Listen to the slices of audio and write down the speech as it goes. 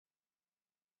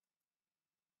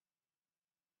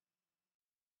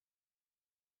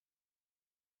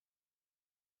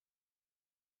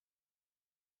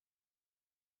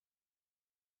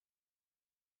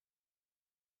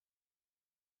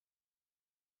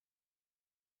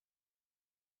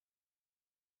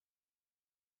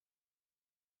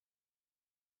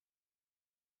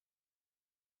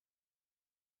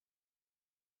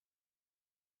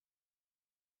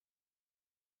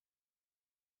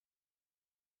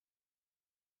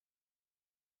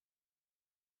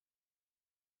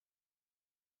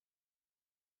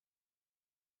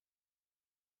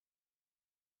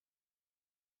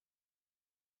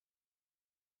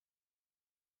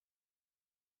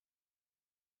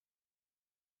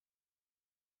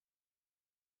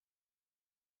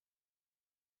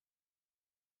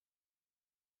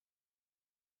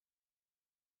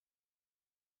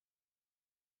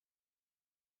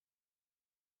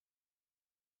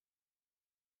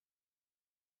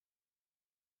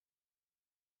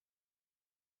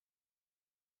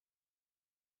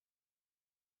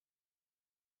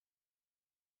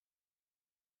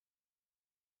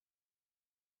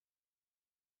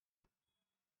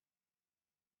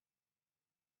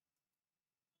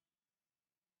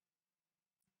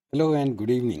Hello and good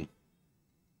evening.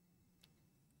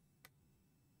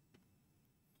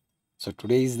 So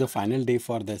today is the final day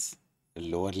for this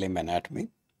lower limb anatomy,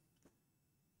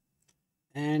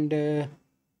 and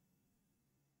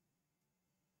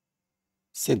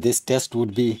say this test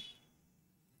would be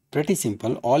pretty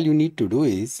simple. All you need to do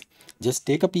is just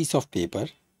take a piece of paper,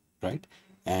 right,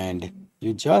 and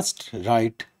you just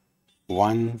write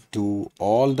 1, 2,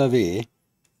 all the way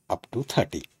up to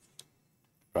 30,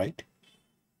 right?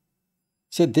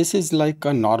 So this is like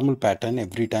a normal pattern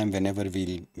every time whenever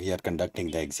we are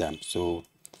conducting the exam. So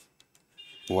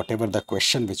whatever the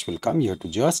question which will come, you have to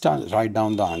just write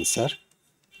down the answer.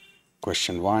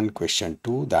 Question 1, question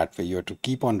 2. That way you have to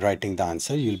keep on writing the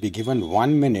answer. You'll be given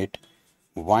 1 minute,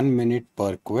 1 minute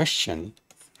per question,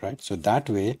 right? So that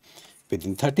way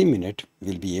within 30 minutes,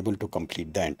 we'll be able to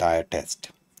complete the entire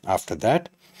test. After that,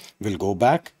 we'll go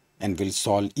back and we'll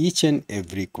solve each and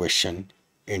every question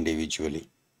individually,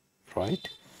 right?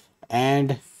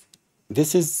 And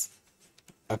this is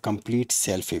a complete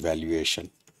self-evaluation.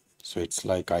 So it's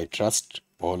like I trust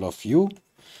all of you,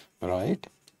 right?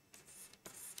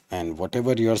 And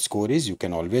whatever your score is, you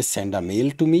can always send a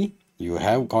mail to me. You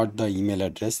have got the email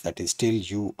address, that is still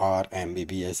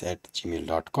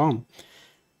urmbbs@gmail.com,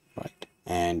 right?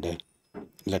 And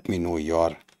let me know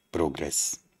your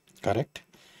progress. Correct?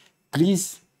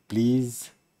 Please,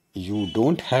 you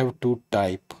don't have to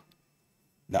type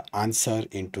the answer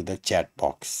into the chat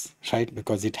box, right?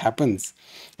 Because it happened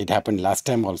last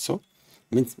time also.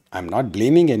 Means I'm not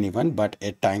blaming anyone, but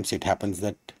at times it happens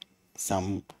that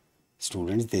some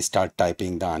students, they start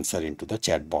typing the answer into the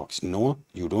chat box. No,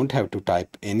 you don't have to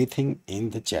type anything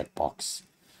in the chat box,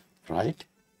 right?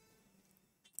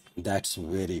 That's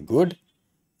very good.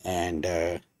 And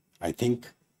I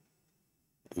think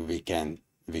we can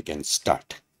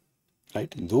start,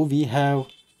 right? Though we have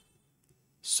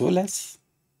so less,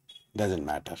 doesn't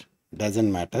matter,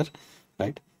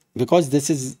 right? Because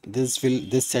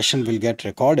this session will get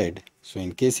recorded. So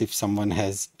in case if someone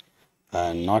has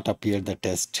not appeared the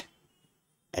test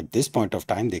at this point of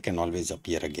time, they can always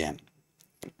appear again.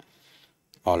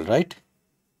 All right.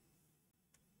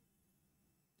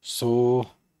 So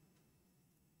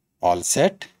all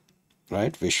set,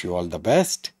 right? Wish you all the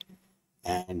best.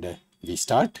 And we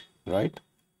start, right?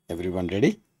 Everyone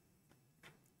ready?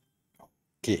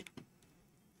 Okay.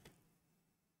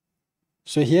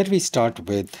 So here we start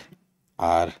with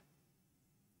our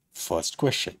first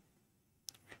question.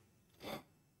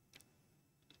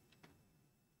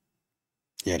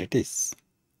 Here it is.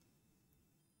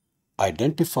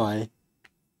 Identify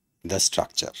the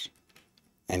structure.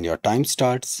 And your time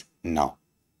starts now.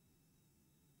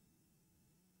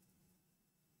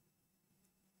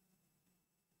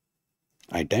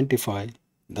 Identify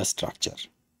the structure.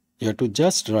 You have to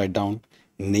just write down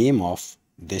name of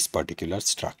this particular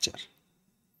structure.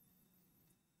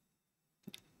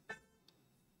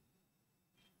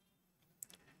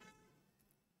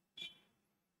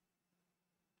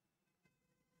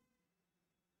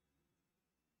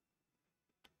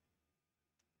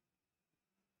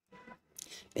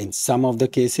 In some of the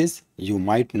cases, you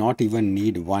might not even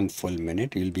need 1 full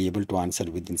minute. You'll be able to answer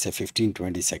within say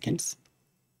 15-20 seconds.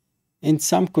 In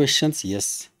some questions,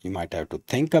 yes, you might have to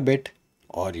think a bit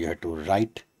or you have to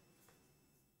write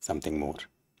something more.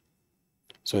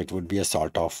 So it would be a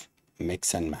sort of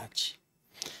mix and match.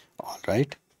 All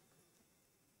right.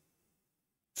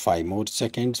 5 more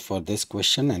seconds for this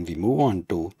question and we move on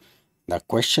to the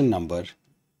question number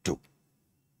 2.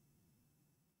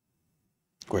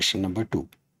 Question number 2.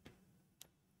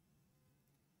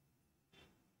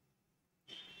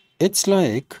 It's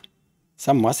like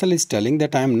some muscle is telling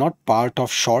that I am not part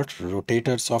of short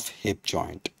rotators of hip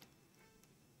joint.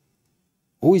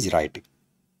 Who is right?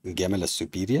 Gemellus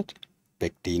superior,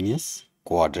 pectineus,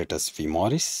 quadratus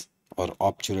femoris, or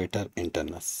obturator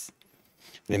internus?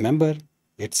 Remember,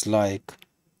 it's like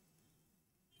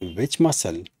which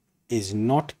muscle is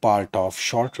not part of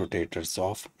short rotators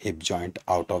of hip joint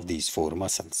out of these 4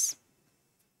 muscles?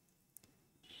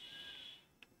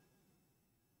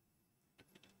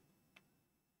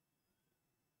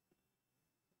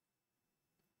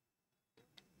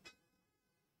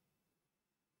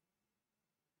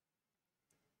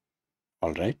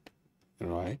 All right,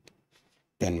 right.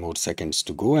 10 more seconds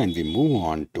to go and we move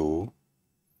on to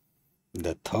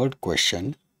the third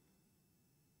question.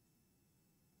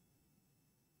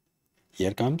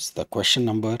 Here comes the question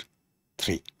number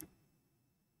 3.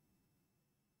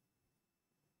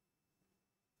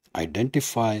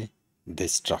 Identify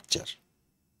this structure.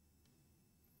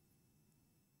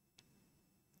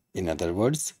 In other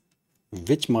words,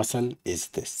 which muscle is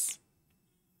this?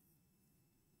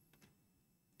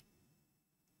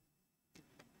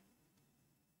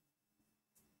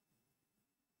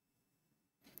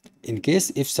 In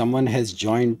case if someone has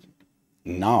joined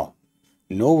now,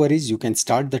 no worries, you can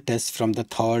start the test from the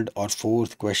third or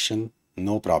fourth question,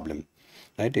 no problem.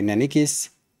 Right? In any case,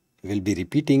 we'll be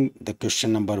repeating the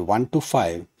question number 1 to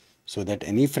 5 so that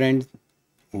any friend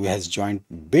who has joined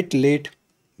bit late,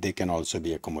 they can also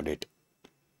be accommodated.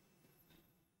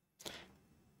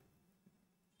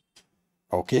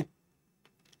 Okay.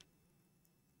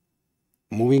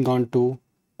 Moving on to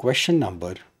question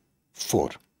number 4.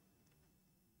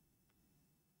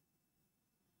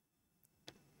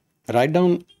 Write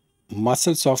down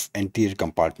muscles of anterior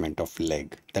compartment of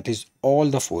leg. That is all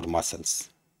the 4 muscles.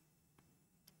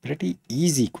 Pretty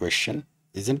easy question,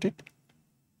 isn't it?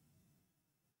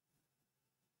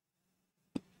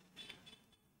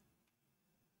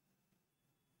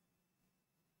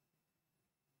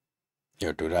 You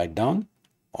have to write down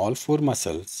all 4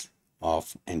 muscles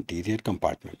of anterior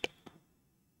compartment.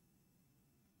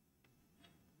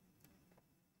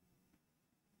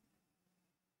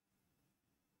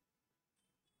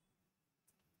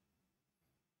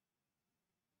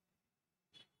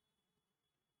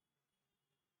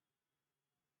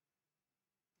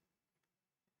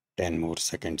 Ten more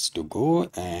seconds to go,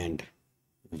 and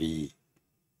we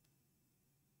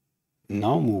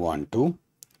now move on to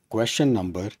question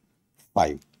number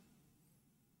 5.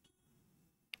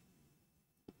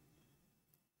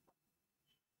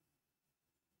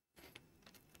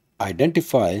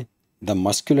 Identify the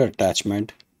muscular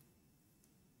attachment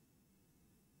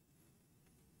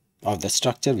of the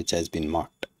structure which has been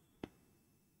marked.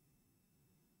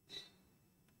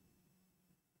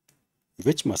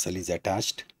 Which muscle is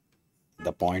attached?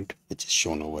 The point which is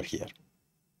shown over here.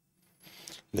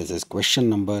 This is question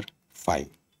number 5.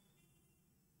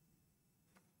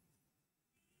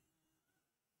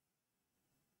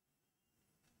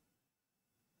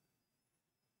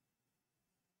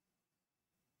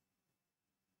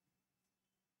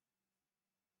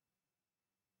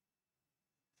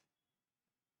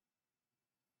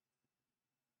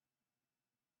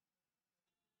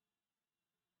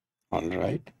 All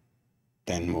right,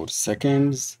 10 more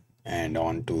seconds, and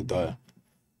on to the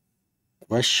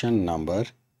question number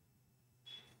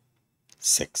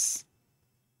 6.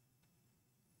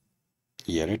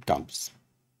 Here it comes.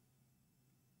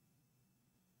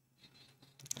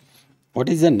 What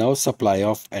is the nerve supply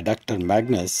of adductor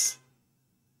magnus?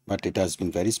 But it has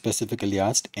been very specifically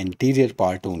asked anterior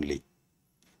part only.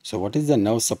 So what is the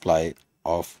nerve supply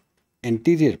of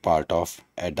anterior part of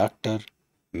adductor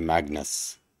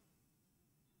magnus?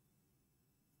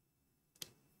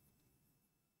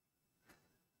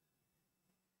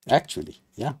 Actually,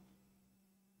 yeah.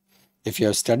 If you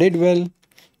have studied well,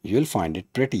 you will find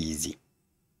it pretty easy.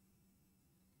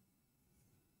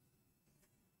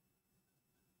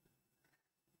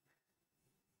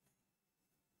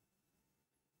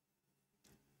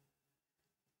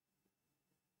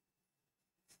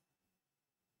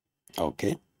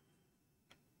 Okay.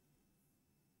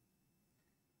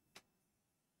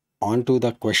 On to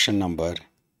the question number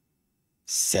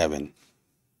 7.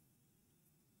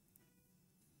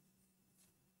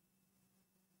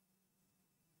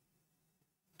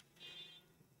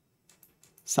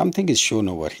 Something is shown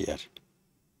over here.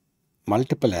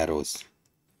 Multiple arrows.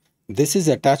 This is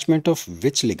attachment of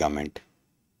which ligament?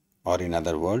 Or in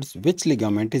other words, which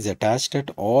ligament is attached at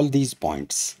all these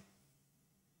points?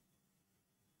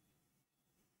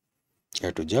 You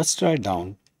have to just write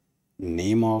down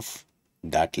name of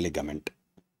that ligament.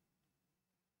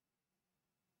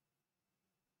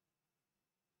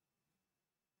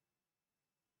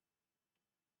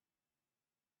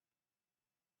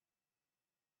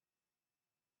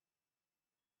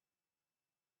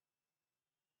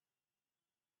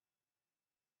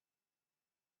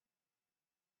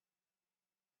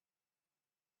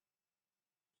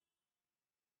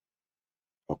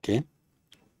 Okay.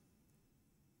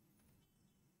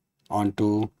 On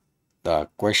to the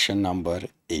question number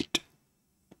 8.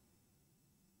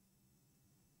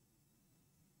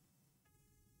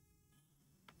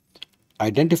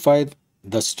 Identify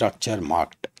the structure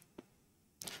marked.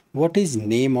 What is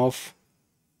name of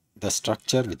the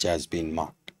structure which has been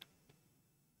marked?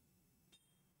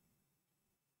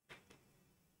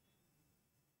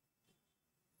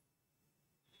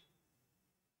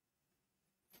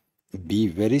 Be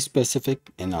very specific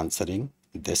in answering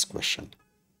this question.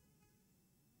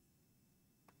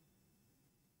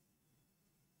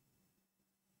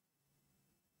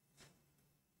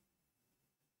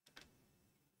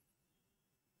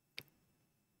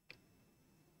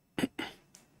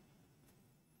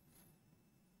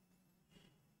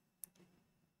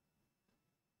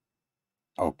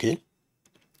 Okay.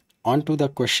 On to the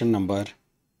question number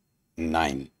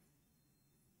 9.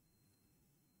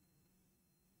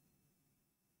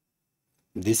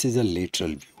 This is a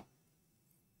lateral view.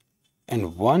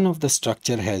 And one of the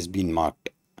structure has been marked.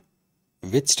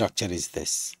 Which structure is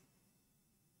this?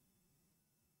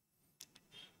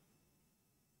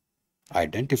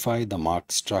 Identify the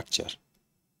marked structure.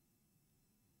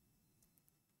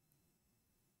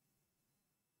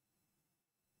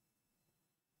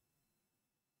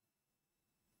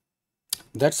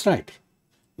 That's right.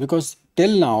 Because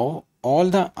till now, all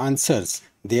the answers,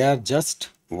 they are just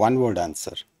one word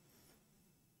answer.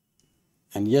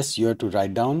 And yes, you have to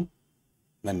write down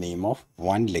the name of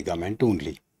one ligament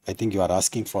only. I think you are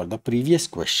asking for the previous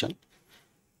question.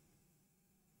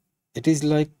 It is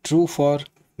like true for,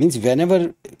 means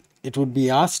whenever it would be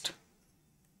asked,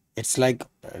 it's like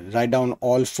write down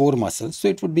all four muscles. So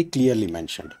it would be clearly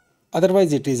mentioned.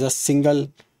 Otherwise, it is a single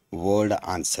word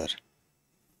answer.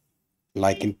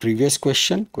 Like in previous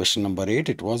question, question number 8,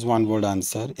 it was one word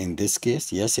answer. In this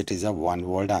case, yes, it is a one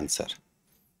word answer.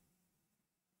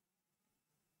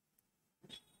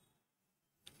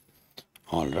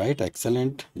 All right,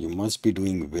 excellent. You must be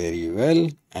doing very well.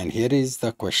 And here is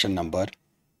the question number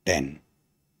 10.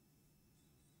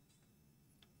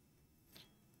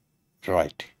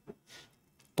 Right.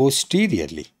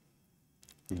 Posteriorly,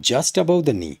 just above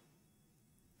the knee,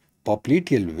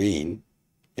 popliteal vein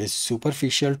is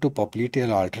superficial to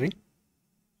popliteal artery.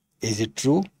 Is it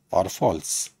true or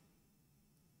false?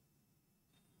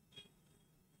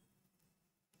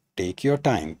 Take your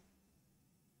time.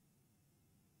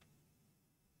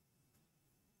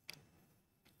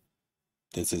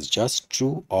 This is just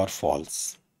true or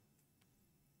false.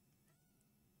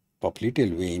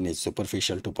 Popliteal vein is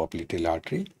superficial to popliteal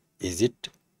artery. Is it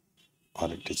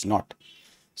or it is not?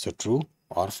 So true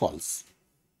or false?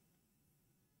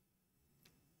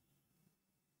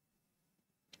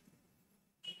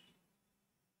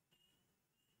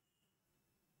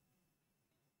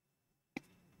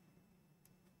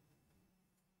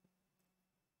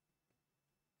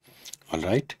 All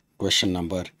right. Question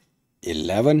number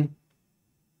 11.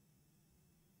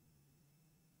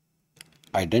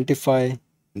 Identify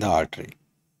the artery.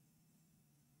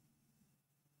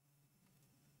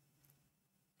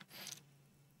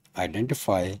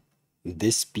 Identify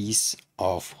this piece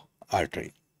of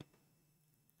artery.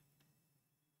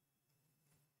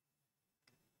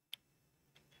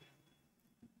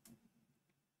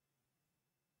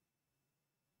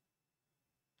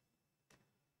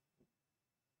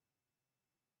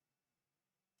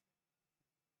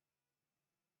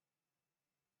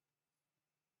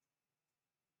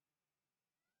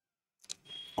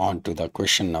 On to the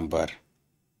question number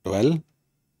 12.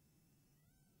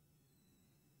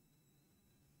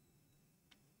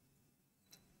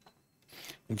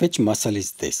 Which muscle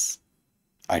is this?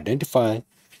 Identify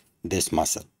this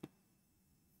muscle.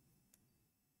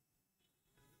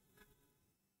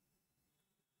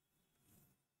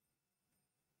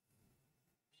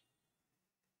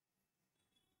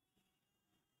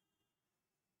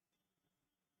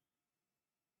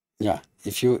 Yeah,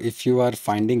 if you are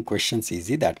finding questions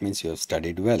easy, that means you have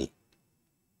studied well.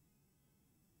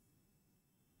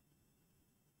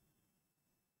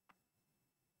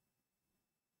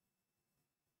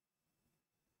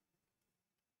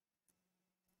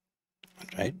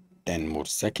 Right? 10 more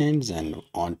seconds and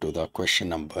on to the question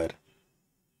number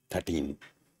 13.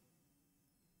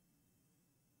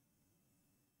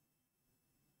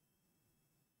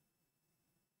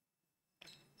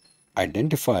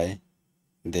 Identify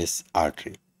this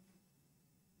artery.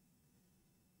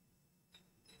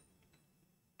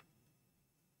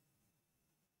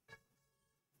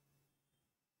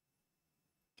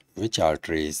 Which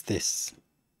artery is this?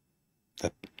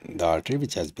 The artery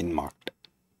which has been marked.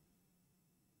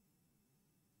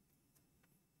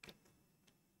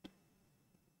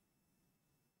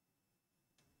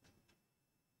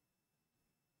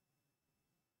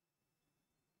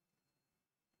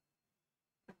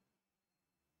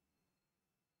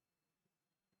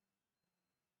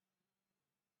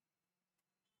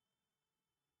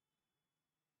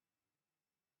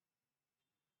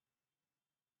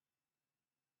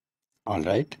 All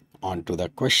right, on to the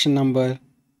question number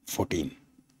 14.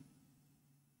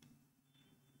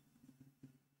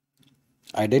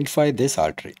 Identify this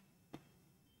artery.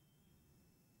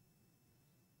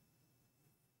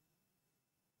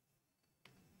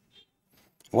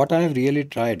 What I have really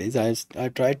tried is I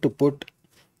tried to put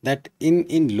that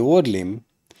in lower limb.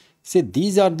 Say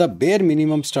these are the bare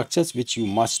minimum structures which you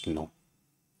must know.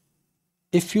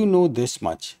 If you know this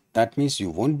much, that means you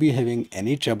won't be having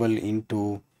any trouble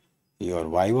into your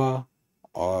viva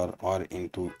or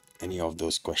into any of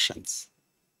those questions.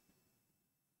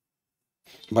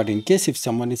 But in case if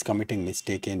someone is committing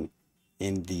mistake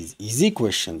in these easy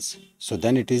questions, so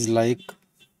then it is like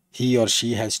he or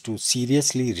she has to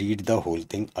seriously read the whole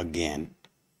thing again.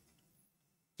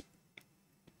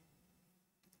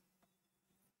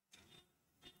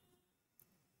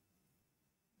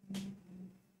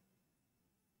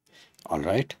 All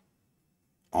right,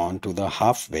 on to the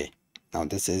halfway. Now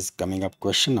this is coming up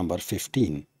question number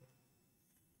 15.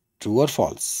 True or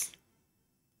false?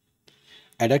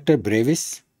 Adductor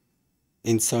brevis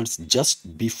inserts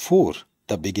just before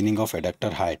the beginning of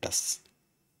adductor hiatus.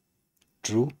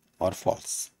 True or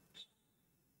false?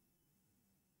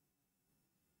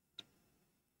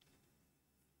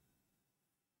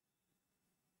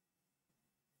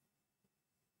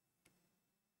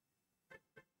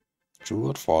 True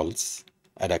or false?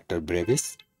 Adductor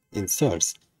brevis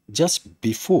inserts just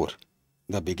before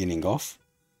the beginning of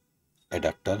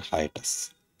adductor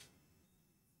hiatus.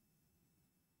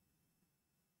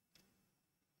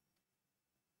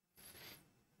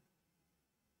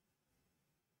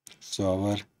 So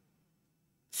our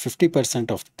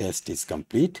 50% of the test is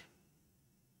complete.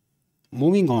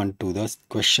 Moving on to the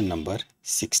question number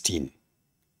 16.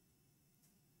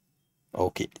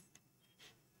 Okay.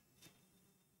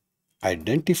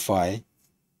 Identify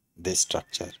this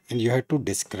structure, and you have to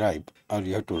describe, or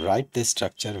you have to write this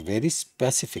structure very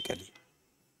specifically.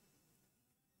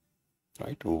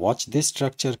 Right? Watch this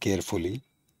structure carefully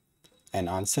and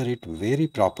answer it very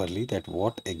properly, that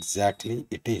what exactly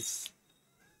it is.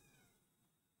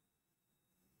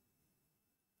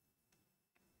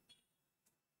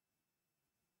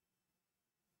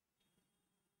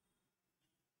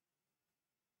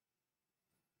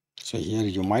 So here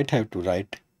you might have to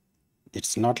write,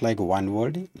 it's not like one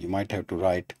word, you might have to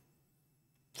write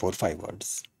 4 or 5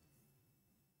 words.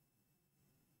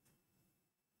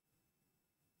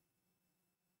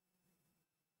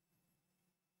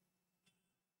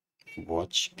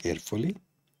 Watch carefully.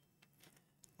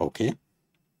 Okay.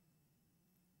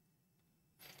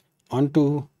 On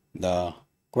to the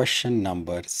question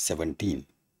number 17.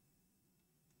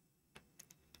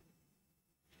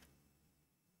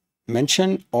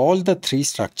 Mention all the 3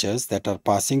 structures that are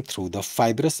passing through the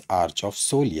fibrous arch of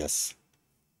soleus.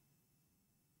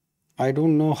 I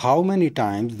don't know how many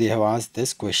times they have asked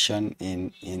this question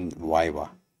in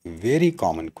Viva. Very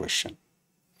common question.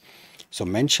 So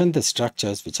mention the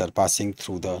structures which are passing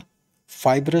through the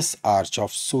fibrous arch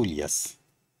of soleus.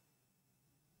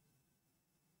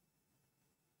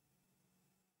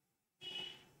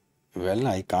 Well,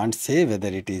 I can't say whether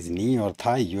it is knee or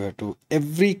thigh. You have to,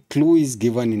 every clue is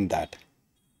given in that.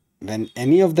 When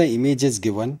any of the image is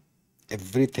given,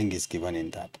 everything is given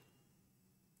in that.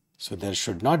 So there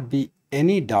should not be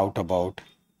any doubt about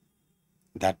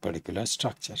that particular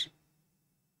structure.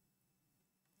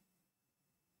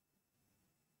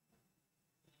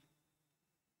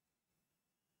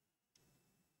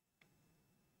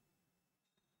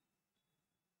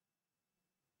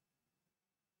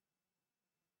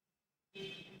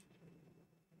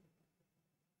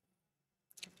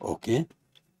 Okay.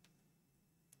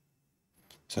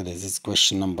 So this is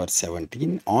question number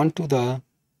 17. On to the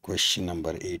question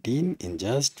number 18 in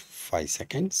just 5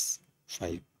 seconds.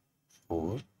 5,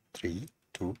 4, 3,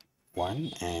 2,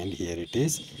 1. And here it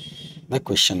is, the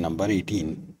question number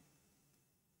 18.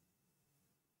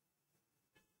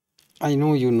 I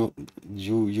know you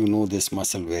know this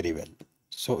muscle very well.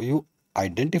 So you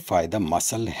identify the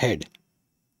muscle head.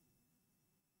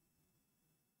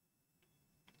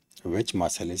 Which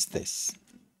muscle is this?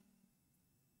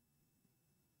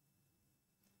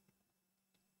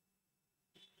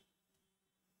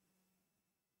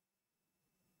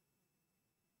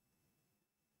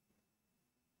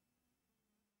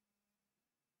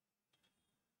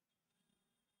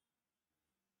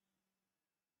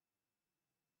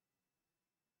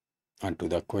 On to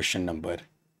the question number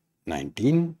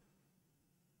 19.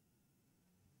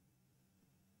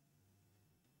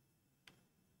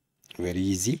 Very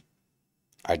easy.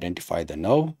 Identify the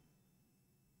nerve.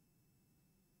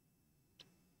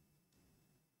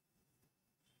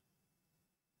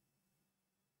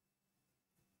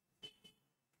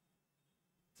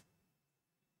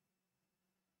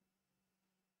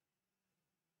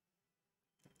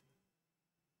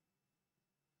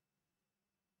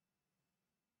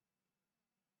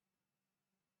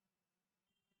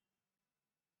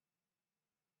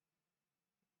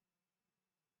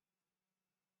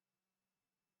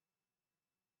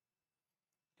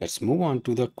 Let's move on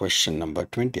to the question number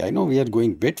 20. I know we are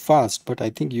going bit fast, but I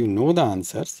think you know the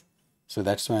answers. So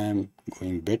that's why I'm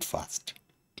going bit fast.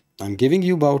 I'm giving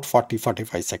you about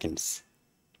 40-45 seconds.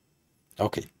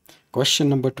 Okay, question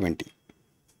number 20.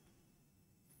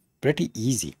 Pretty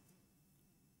easy.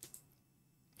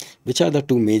 Which are the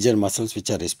two major muscles which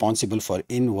are responsible for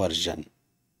inversion?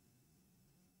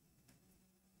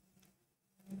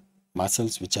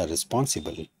 Muscles which are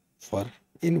responsible for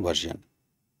inversion.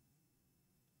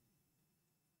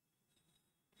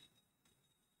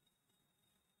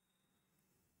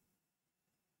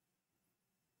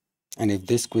 And if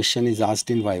this question is asked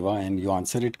in Viva and you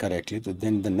answer it correctly,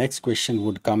 then the next question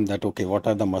would come that, okay, what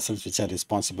are the muscles which are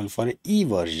responsible for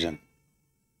eversion?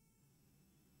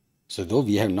 So though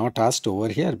we have not asked over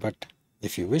here, but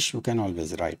if you wish, you can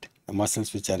always write the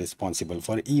muscles which are responsible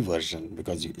for eversion,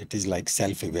 because it is like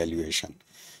self-evaluation,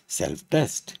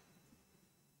 self-test.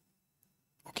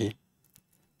 Okay.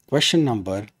 Question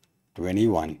number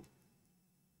 21.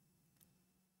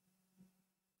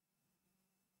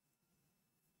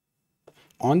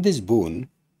 On this bone,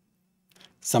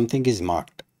 something is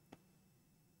marked.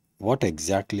 What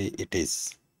exactly it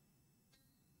is?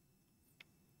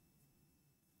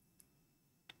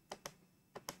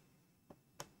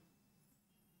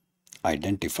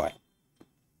 Identify.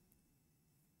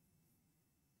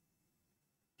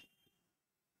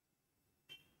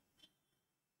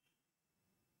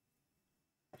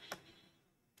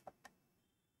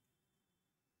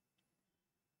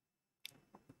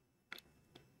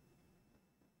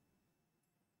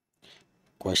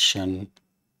 Question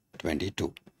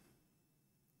 22.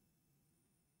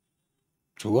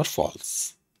 True or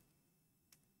false?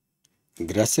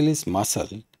 Gracilis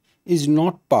muscle is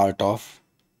not part of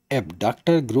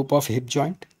abductor group of hip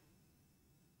joint.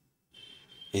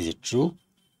 Is it true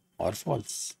or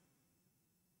false?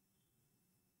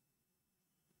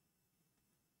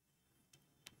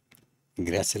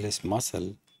 Gracilis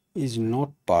muscle is not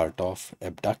part of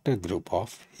abductor group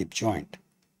of hip joint.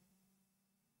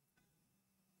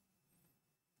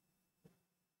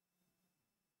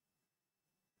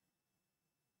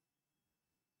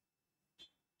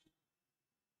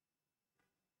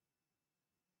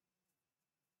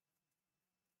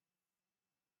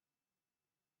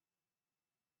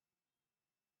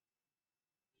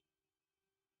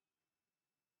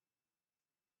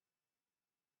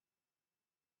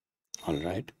 All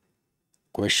right.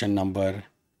 Question number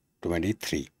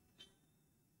 23.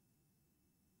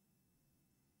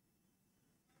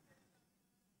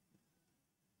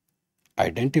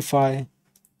 Identify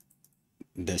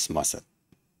this muscle.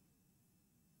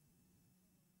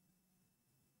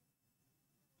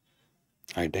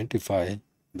 Identify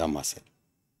the muscle.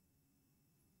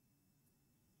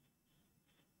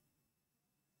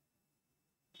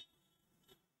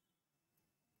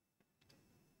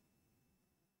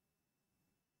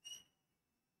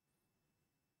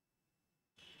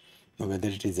 Now, whether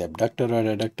it is abductor or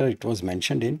adductor, it was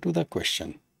mentioned into the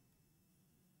question.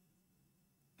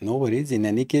 No worries. In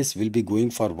any case, we'll be going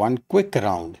for one quick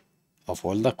round of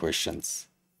all the questions.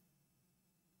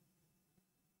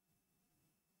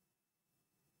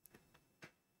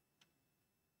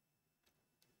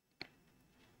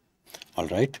 All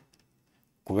right.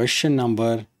 Question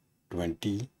number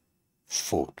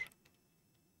 24.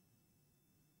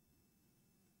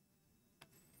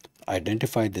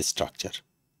 Identify the structure.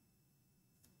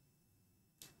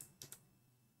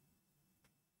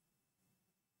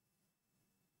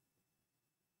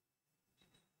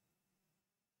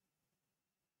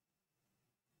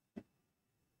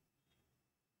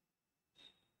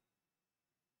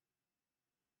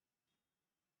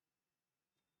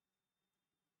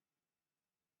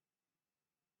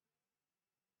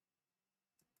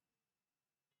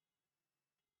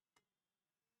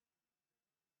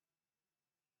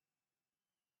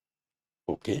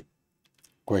 Okay.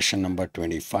 Question number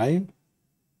 25.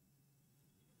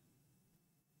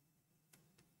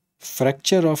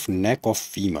 Fracture of neck of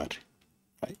femur.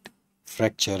 Right.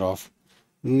 Fracture of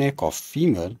neck of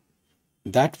femur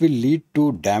that will lead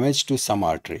to damage to some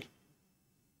artery,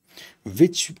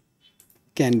 which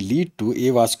can lead to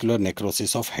avascular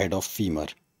necrosis of head of femur.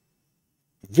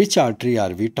 Which artery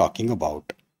are we talking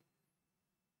about?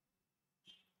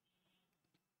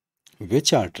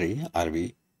 Which artery are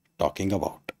we talking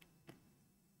about?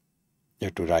 You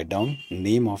have to write down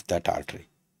name of that artery.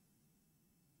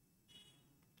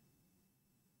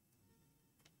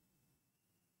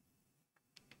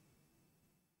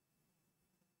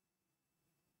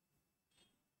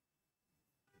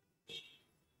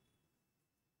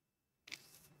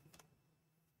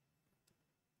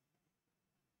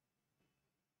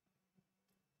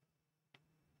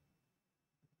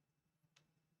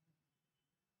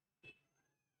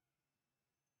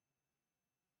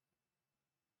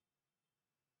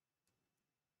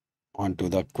 On to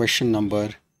the question number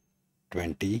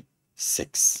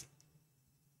 26.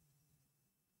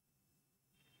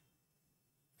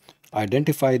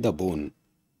 Identify the bone.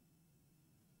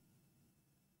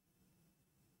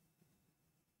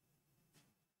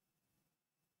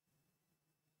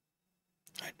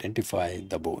 Identify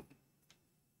the bone.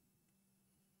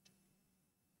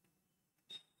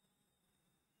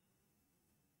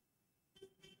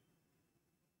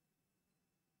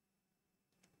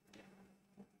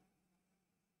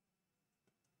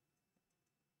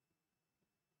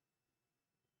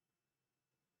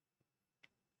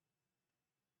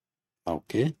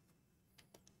 Okay.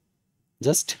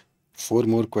 Just 4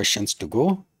 more questions to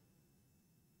go.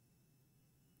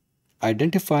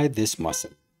 Identify this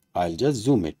muscle. I'll just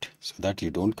zoom it so that you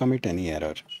don't commit any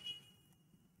error.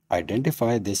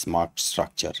 Identify this marked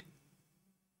structure.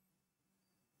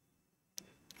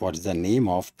 What is the name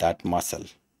of that muscle?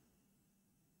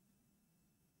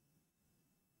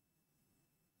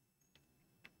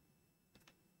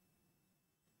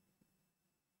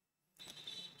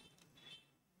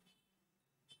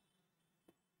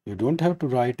 You don't have to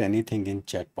write anything in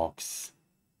chat box.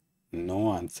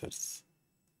 No answers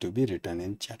to be written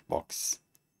in chat box.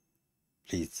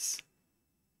 Please.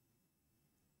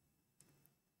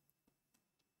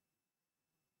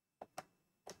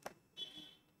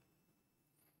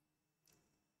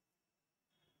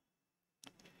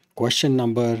 Question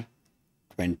number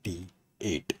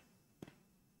 28.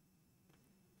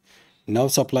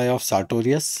 Nerve supply of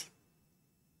Sartorius.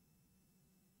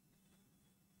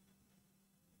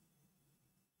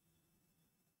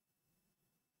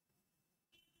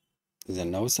 Is a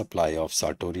nerve supply of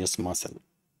Sartorius muscle.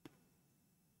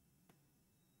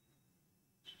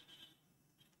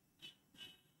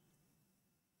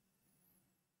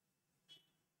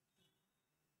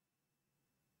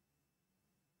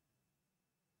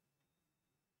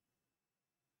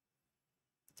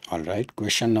 All right,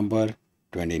 question number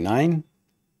 29.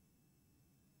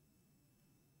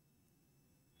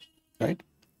 Right?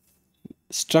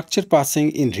 Structure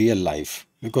passing in real life.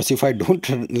 Because if I don't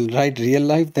write real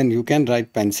life, then you can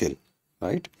write pencil,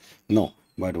 right? No,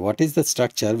 but what is the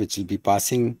structure which will be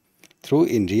passing through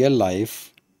in real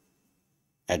life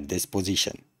at this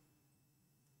position?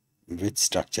 Which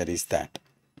structure is that?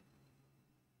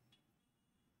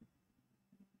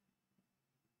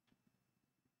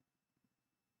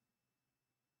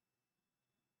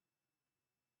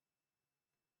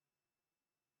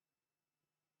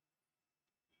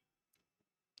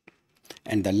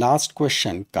 And the last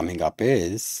question coming up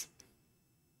is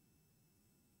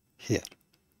here.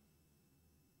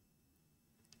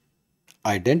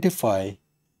 Identify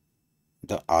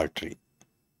the artery.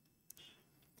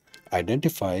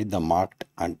 Identify the marked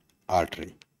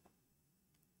artery.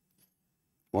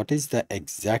 What is the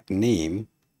exact name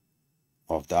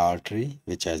of the artery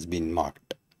which has been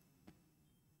marked?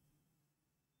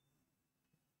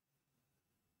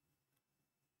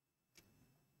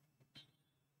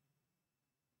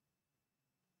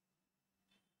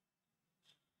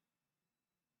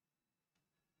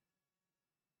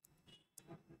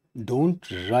 Don't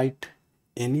write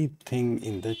anything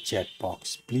in the chat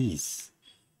box, please.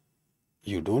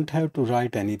 You don't have to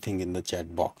write anything in the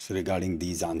chat box regarding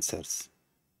these answers.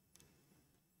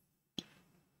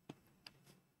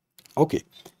 Okay,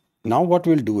 now what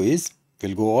we'll do is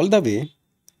we'll go all the way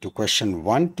to question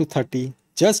 1 to 30.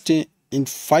 Just in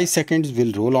 5 seconds,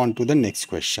 we'll roll on to the next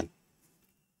question.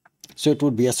 So it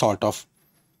would be a sort of,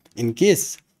 in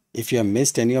case if you have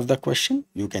missed any of the question,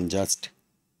 you can just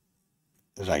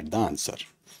write the answer.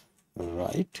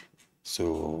 Right.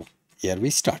 So here we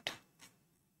start.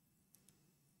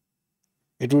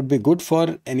 It would be good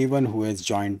for anyone who has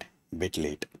joined a bit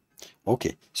late.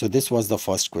 Okay, so this was the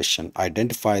first question.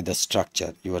 Identify the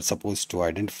structure. You are supposed to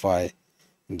identify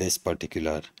this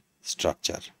particular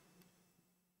structure.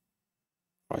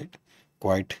 Right?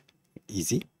 Quite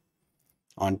easy.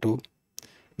 On to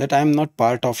that I am not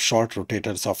part of short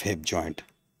rotators of hip joint.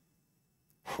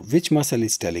 Which muscle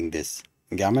is telling this?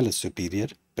 Gemellus superior,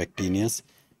 pectineus,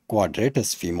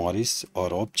 quadratus femoris, or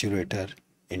obturator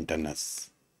internus.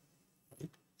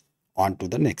 On to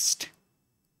the next.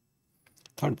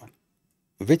 Third one.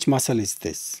 Which muscle is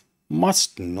this?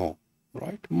 Must know,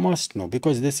 right? Must know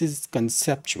because this is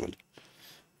conceptual,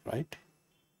 right?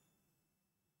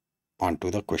 On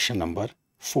to the question number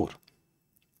 4.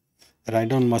 Write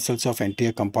down muscles of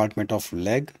anterior compartment of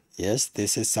leg. Yes,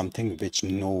 this is something which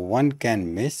no one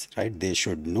can miss, right? They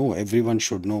should know, everyone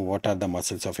should know what are the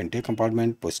muscles of anterior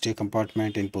compartment, posterior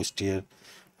compartment, in posterior,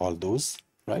 all those,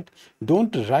 right?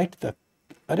 Don't write the,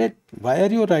 why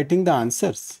are you writing the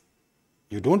answers?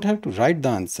 You don't have to write the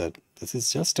answer. This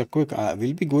is just a quick,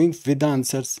 we'll be going with the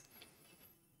answers.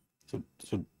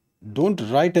 So don't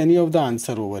write any of the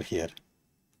answer over here.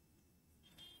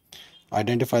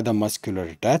 Identify the muscular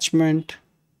attachment,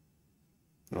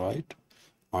 right?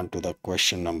 On to the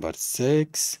question number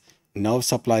 6. Nerve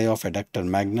supply of adductor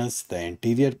magnus, the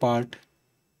anterior part,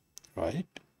 right?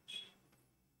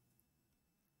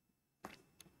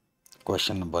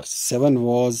 Question number 7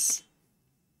 was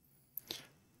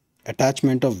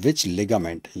attachment of which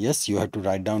ligament? Yes, you have to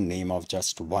write down name of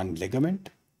just one ligament.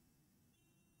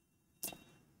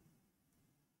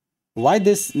 Why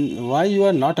this? Why you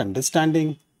are not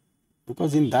understanding?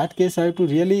 Because in that case, I have to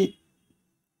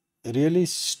really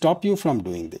stop you from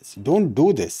doing this. Don't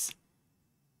do this.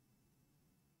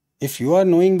 If you are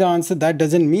knowing the answer, that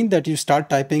doesn't mean that you start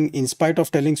typing in spite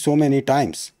of telling so many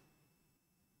times.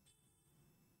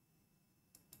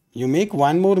 You make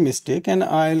one more mistake and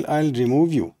I'll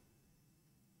remove you.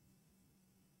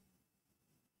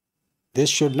 This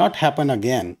should not happen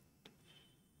again.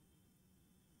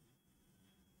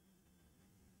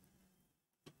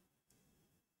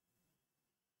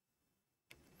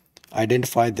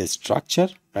 Identify the structure,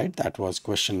 right? That was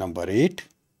question number 8.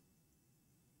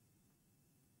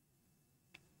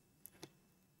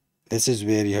 This is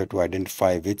where you have to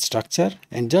identify which structure,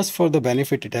 and just for the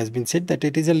benefit, it has been said that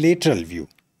it is a lateral view,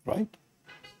 right?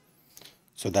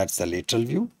 So that's the lateral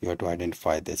view. You have to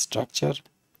identify the structure.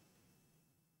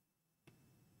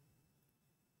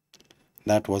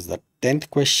 That was the 10th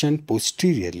question.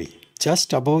 Posteriorly,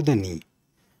 just above the knee,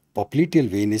 popliteal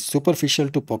vein is superficial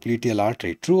to popliteal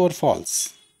artery. True or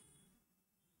false?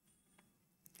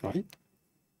 Right?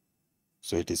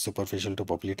 So it is superficial to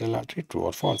popliteal artery. True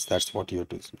or false? That's what you have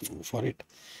to do for it.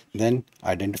 Then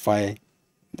identify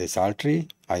this artery.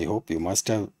 I hope you must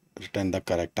have written the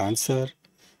correct answer.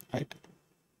 Right?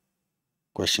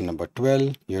 Question number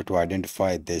 12. You have to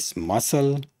identify this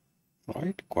muscle.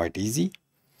 Right? Quite easy.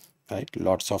 Right?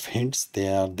 Lots of hints they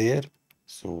are there.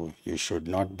 So you should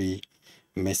not be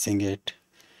missing it.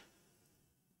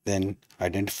 Then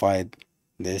identify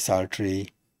this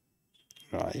artery,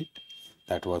 right?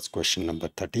 That was question number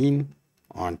 13.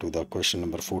 On to the question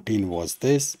number 14 was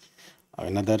this,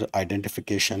 another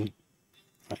identification,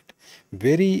 right?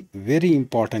 Very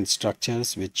important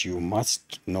structures which you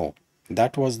must know.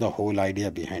 That was the whole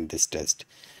idea behind this test.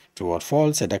 True or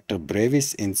false, adductor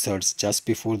brevis inserts just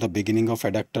before the beginning of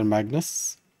adductor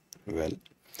magnus? Well,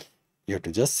 you have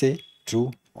to just say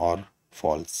true or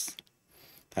false.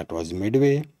 That was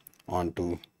midway. On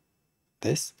to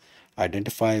this.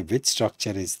 Identify which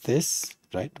structure is this,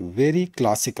 right? Very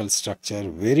classical structure,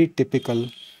 very typical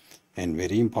and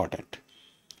very important,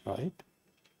 right?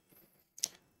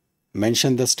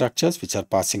 Mention the structures which are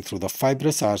passing through the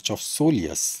fibrous arch of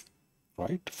soleus,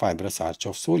 right? Fibrous arch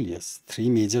of soleus. 3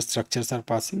 major structures are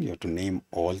passing. You have to name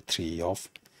all 3 of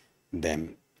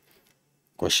them.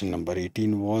 Question number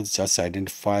 18 was just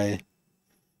identify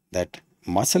that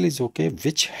muscle is okay,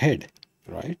 which head,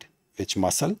 right? Which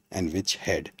muscle and which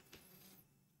head.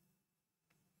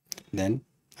 Then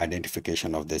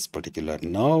identification of this particular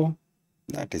nerve,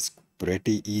 that is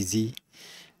pretty easy.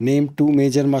 Name 2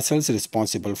 major muscles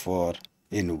responsible for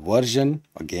inversion,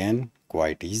 again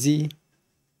quite easy,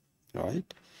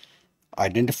 right?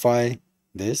 Identify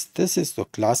this is the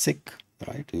classic,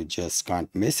 right? You just can't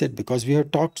miss it because we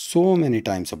have talked so many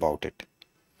times about it.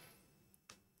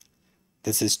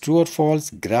 This is true or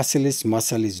false. Gracilis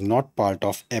muscle is not part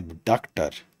of abductor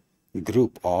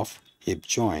group of hip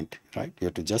joint, right? You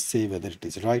have to just say whether it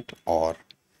is right or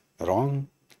wrong.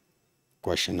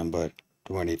 Question number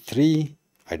 23.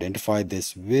 Identify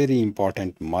this very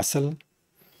important muscle,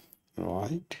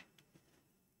 right?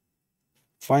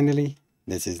 Finally,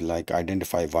 this is like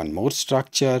identify one more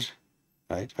structure,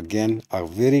 right? Again, a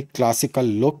very classical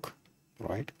look,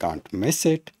 right? Can't miss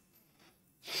it.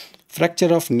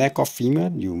 Fracture of neck of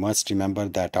femur, you must remember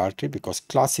that artery because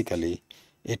classically,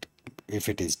 if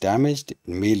it is damaged, it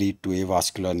may lead to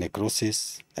avascular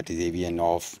necrosis, that is AVN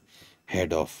of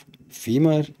head of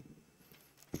femur.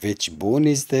 Which bone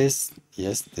is this?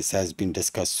 Yes, this has been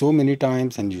discussed so many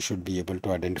times and you should be able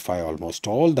to identify almost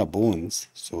all the bones.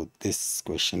 So this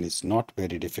question is not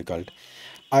very difficult.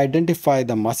 Identify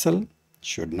the muscle,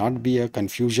 should not be a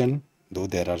confusion, though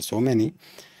there are so many,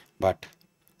 but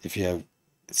if you have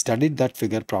studied that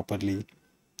figure properly,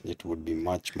 it would be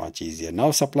much easier.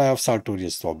 Now supply of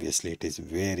Sartorius, obviously it is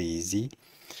very easy.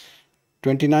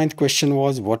 29th question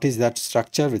was, what is that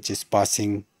structure which is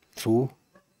passing through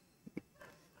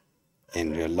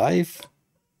in real life?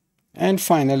 And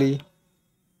finally,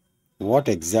 what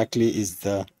exactly is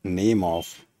the name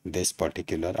of this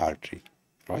particular artery,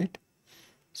 right?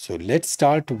 So let's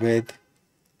start with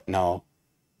now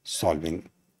solving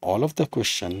all of the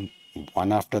question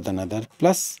one after the another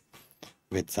plus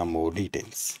with some more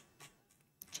details.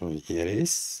 So here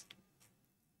is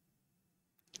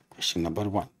Question number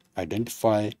 1.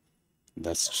 Identify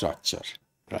the structure,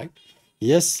 right?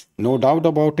 Yes, no doubt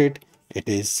about it. It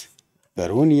is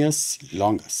Peroneus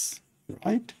longus,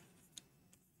 right?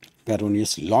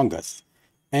 Peroneus longus.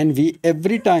 And we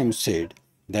every time said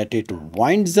that it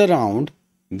winds around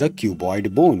the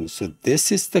cuboid bone. So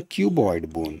this is the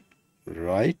cuboid bone,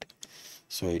 right?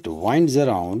 So it winds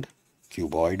around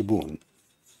cuboid bone.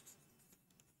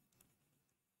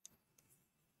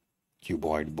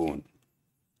 Cuboid bone,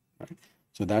 right?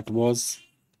 So that was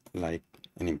like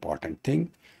an important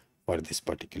thing for this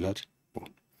particular bone.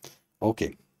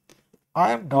 Okay,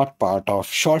 I am not part of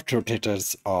short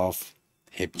rotators of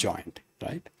hip joint,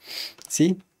 right?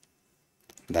 See,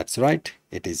 that's right.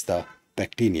 It is the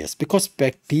pectineus, because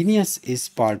pectineus is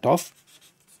part of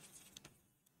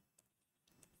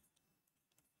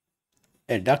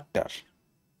adductor,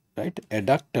 right?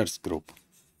 Adductors group.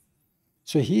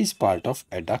 So he is part of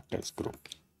adductors group,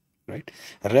 right?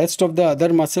 Rest of the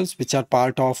other muscles which are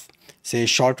part of, say,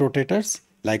 short rotators,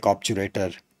 like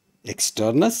obturator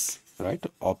externus, right?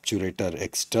 Obturator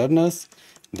externus,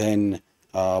 then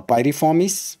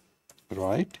piriformis,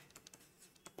 right?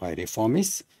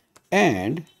 Piriformis,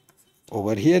 and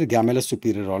over here gemellus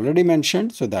superior already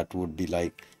mentioned, so that would be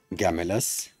like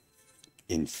gemellus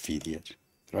inferior,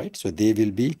 right? So they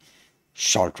will be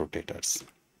short rotators.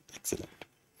 Excellent.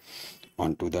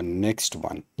 On to the next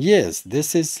one. Yes,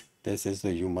 this is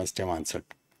the, you must have answered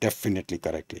definitely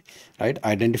correctly, right?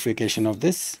 Identification of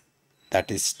this, that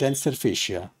is tensor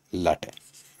fascia latae,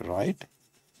 right?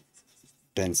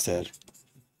 Tensor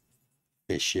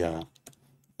fascia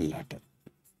latae.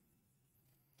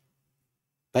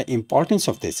 The importance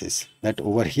of this is that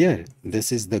over here,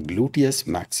 this is the gluteus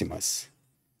maximus.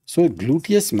 So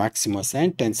gluteus maximus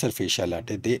and tensor fascia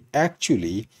latae, they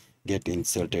actually get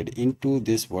inserted into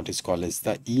this, what is called as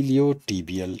the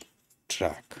iliotibial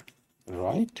tract,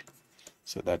 right?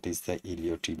 So that is the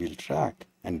iliotibial tract,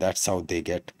 and that's how they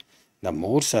get the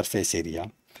more surface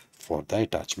area for the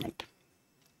attachment.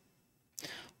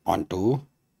 On to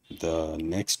the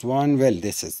next one. Well,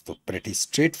 this is the pretty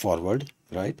straightforward,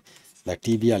 right? The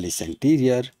tibialis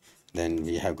anterior, then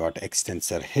we have got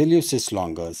extensor hallucis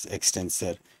longus,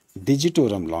 extensor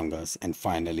digitorum longus, and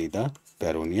finally the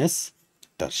peroneus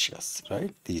tertius,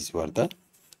 right? These were the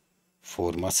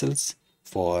 4 muscles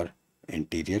for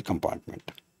anterior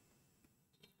compartment.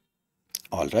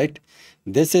 All right,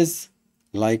 this is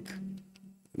like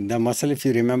the muscle. If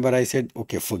you remember, I said,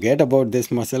 okay, forget about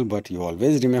this muscle, but you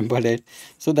always remembered it.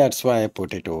 So that's why I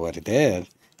put it over there.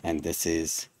 And this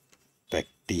is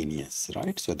pectineus,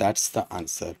 right? So that's the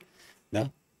answer, the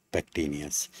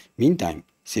pectineus. Meantime,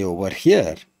 say over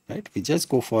here, right? We just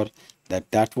go for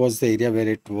that. That was the area where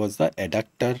it was the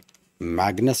adductor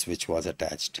magnus which was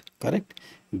attached, correct?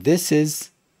 This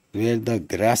is where the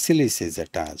gracilis is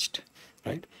attached,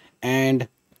 right? And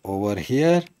over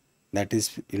here, that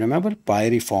is, you remember,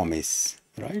 piriformis,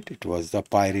 right? It was the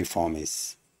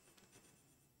piriformis.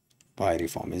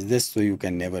 Piriformis. This, so you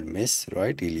can never miss,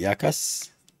 right?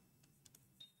 Iliacus.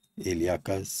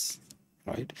 Iliacus,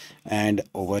 right? And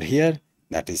over here,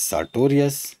 that is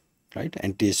sartorius, right?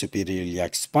 Anterior superior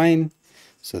iliac spine.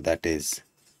 So that is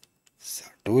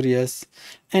sartorius.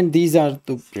 And these are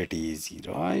pretty easy,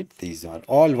 right? These are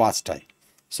all vasti.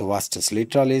 So vastus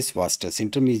lateralis, vastus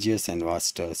intermedius, and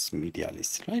vastus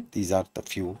medialis, right? These are the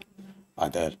few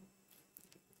other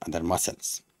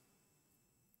muscles.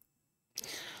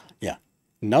 Yeah.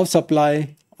 Nerve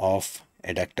supply of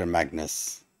adductor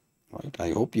magnus, right?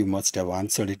 I hope you must have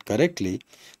answered it correctly,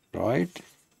 right?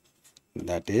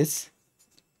 That is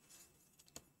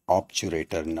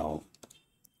obturator nerve,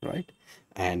 right?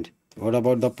 And what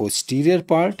about the posterior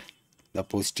part? The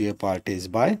posterior part is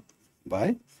by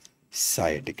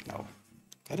sciatic nerve,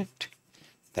 correct?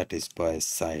 That is by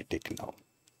sciatic nerve.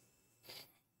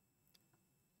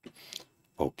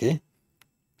 Okay.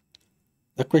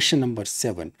 The question number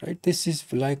 7, right? This is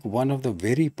like one of the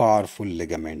very powerful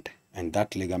ligament, and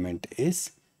that ligament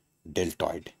is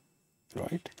deltoid,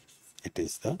 right? It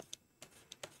is the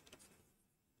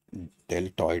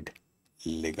deltoid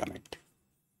ligament.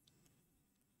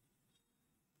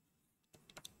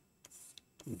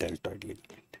 Deltoid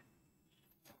ligament.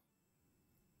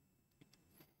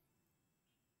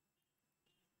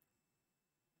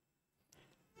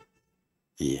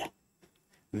 Yeah,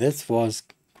 this was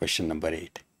question number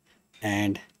 8.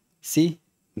 And see,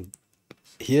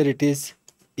 here it is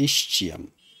ischium,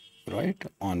 right,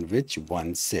 on which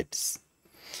one sits.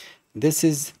 This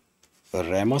is a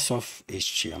ramus of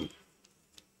ischium.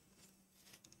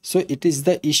 So it is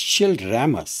the ischial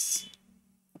ramus,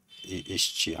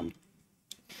 ischium,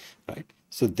 right?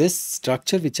 So this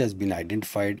structure which has been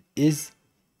identified is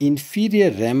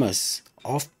inferior ramus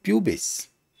of pubis,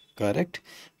 correct?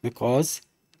 Because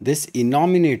this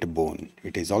innominate bone,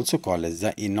 it is also called as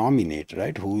the innominate,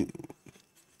 right? Who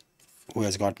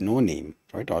has got no name,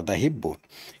 right? Or the hip bone.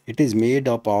 It is made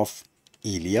up of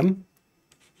ilium,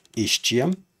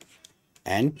 ischium,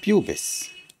 and pubis.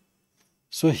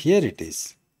 So here it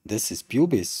is. This is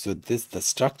pubis. So this the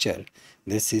structure.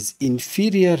 This is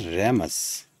inferior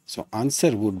ramus. So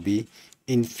answer would be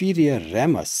inferior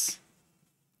ramus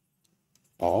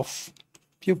of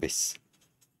pubis.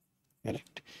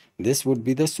 Correct. This would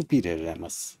be the superior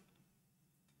ramus.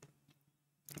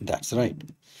 That's right.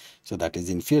 So that is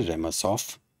inferior ramus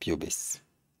of pubis.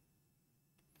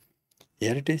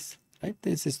 Here it is. Right.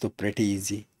 This is so pretty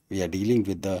easy. We are dealing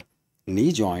with the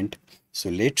knee joint. So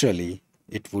laterally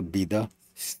it would be the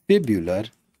fibular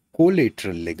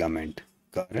collateral ligament.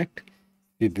 Correct.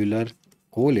 Fibular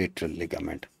collateral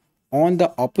ligament. On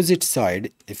the opposite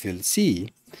side, if you'll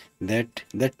see that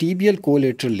the tibial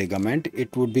collateral ligament,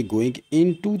 it would be going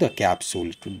into the capsule.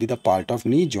 It would be the part of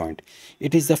knee joint.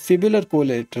 It is the fibular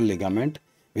collateral ligament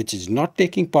which is not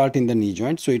taking part in the knee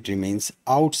joint, so it remains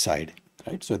outside,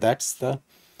 right? So that's the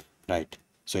right.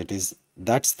 So it is,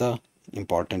 that's the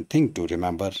important thing to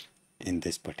remember in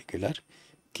this particular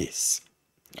case.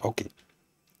 Okay.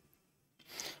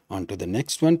 On to the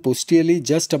next one. Posteriorly,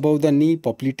 just above the knee,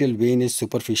 popliteal vein is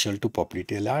superficial to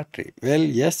popliteal artery. Well,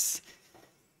 yes,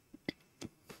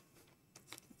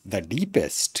 the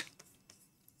deepest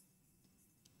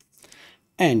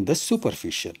and the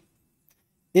superficial.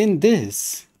 In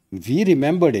this, we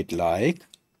remembered it like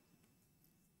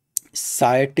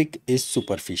sciatic is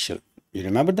superficial. You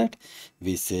remember that?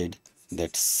 We said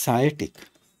that sciatic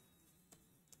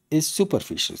is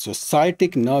superficial. So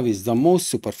sciatic nerve is the most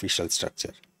superficial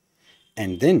structure.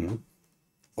 And then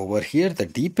over here, the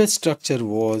deepest structure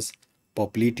was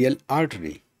popliteal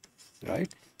artery, right?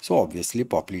 So obviously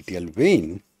popliteal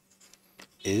vein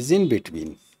is in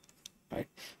between, right?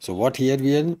 So what here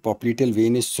we are, popliteal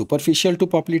vein is superficial to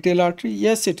popliteal artery.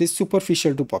 Yes, it is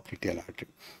superficial to popliteal artery.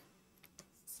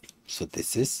 So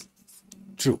this is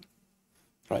true,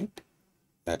 right?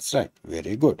 That's right.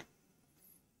 Very good.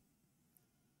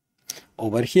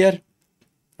 Over here,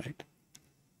 right?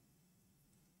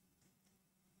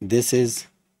 This is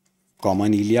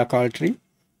common iliac artery,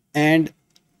 and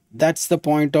that's the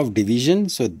point of division.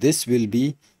 So this will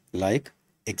be like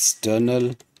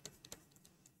external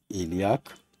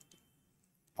iliac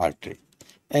artery,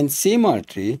 and same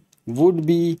artery would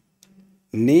be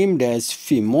named as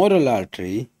femoral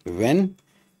artery when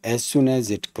as soon as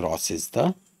it crosses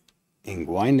the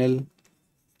inguinal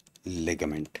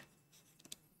ligament,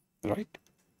 right?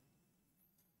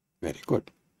 Very good.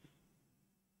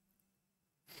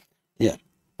 Here,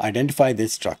 identify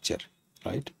this structure,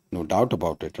 right? No doubt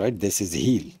about it, right? This is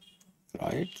heel,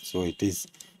 right? So it is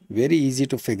very easy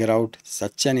to figure out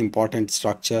such an important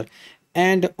structure.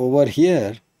 And over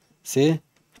here, say,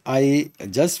 I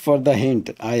just for the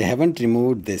hint, I haven't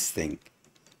removed this thing,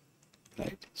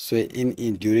 right? So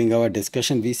in during our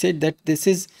discussion, we said that this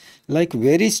is like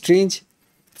very strange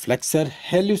flexor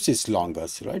hallucis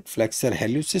longus, right? Flexor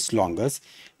hallucis longus,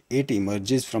 it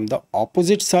emerges from the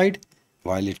opposite side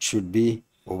while it should be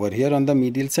over here on the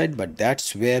medial side, but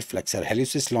that's where flexor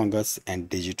hallucis longus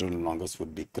and digitorum longus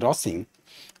would be crossing,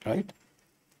 right?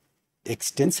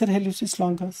 Extensor hallucis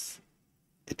longus,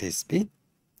 it is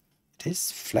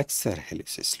flexor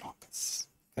hallucis longus,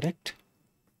 correct?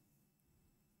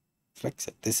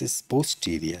 Flexor, this is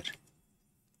posterior.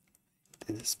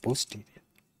 This is posterior.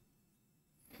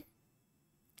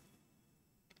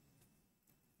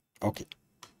 Okay.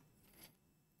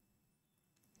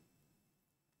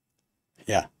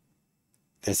 Yeah,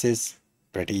 this is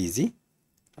pretty easy,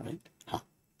 right?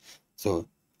 So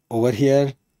over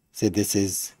here, say this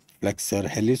is flexor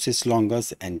hallucis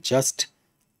longus, and just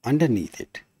underneath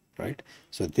it, right?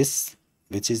 So this,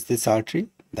 which is this artery?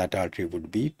 That artery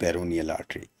would be peroneal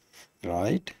artery,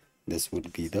 right? This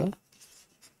would be the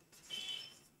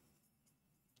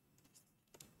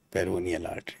peroneal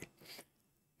artery.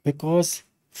 Because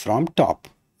from top,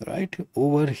 right,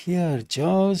 over here,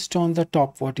 just on the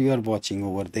top, what you are watching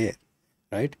over there,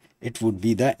 right, it would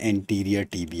be the anterior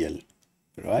tibial,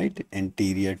 right,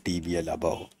 anterior tibial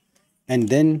above. And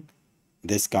then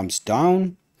this comes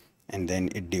down, and then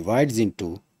it divides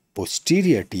into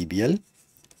posterior tibial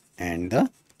and the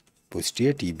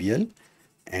posterior tibial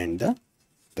and the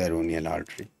peroneal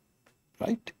artery,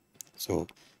 right? So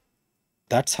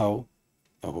that's how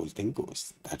the whole thing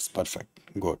goes. That's perfect.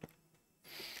 Good.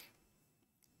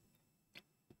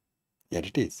 Here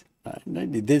it is.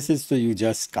 This is, so you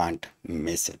just can't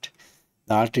miss it.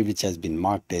 The artery which has been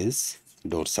marked is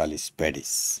dorsalis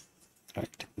pedis,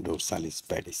 right? Dorsalis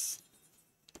pedis.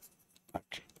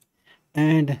 Okay.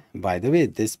 And by the way,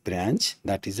 this branch,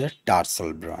 that is a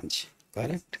tarsal branch,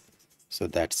 correct? So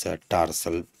that's a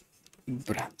tarsal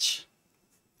branch.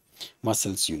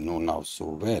 Muscles you know now so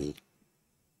well.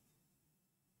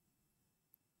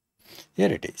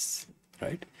 Here it is,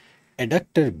 right?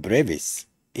 Adductor brevis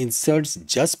inserts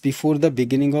just before the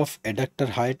beginning of adductor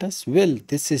hiatus. Well,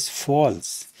 this is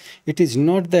false. It is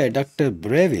not the adductor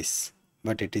brevis,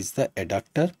 but it is the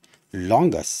adductor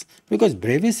longus, because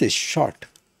brevis is short,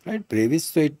 right? Brevis,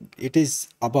 so it is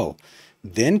above.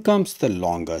 Then comes the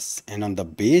longus, and on the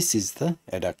base is the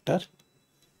adductor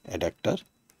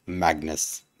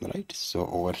magnus, right? So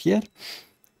over here,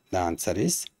 the answer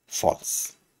is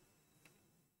false.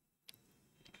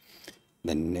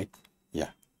 The next,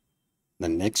 yeah, the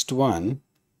next one,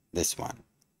 this one,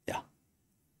 yeah.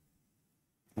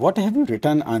 What have you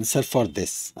written answer for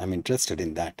this? I'm interested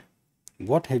in that.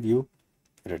 What have you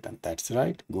written? That's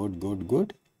right. Good, good,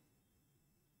 good.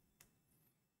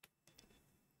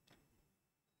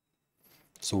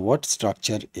 So what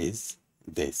structure is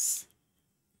this?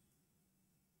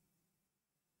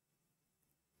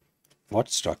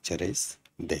 What structure is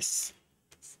this?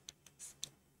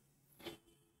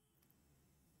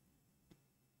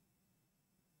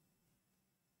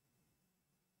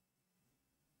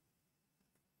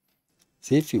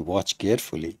 See, if you watch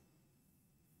carefully,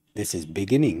 this is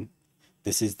beginning.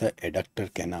 This is the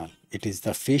adductor canal. It is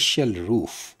the facial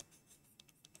roof.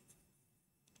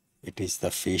 It is the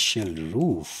facial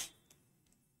roof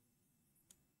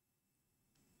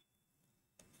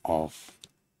of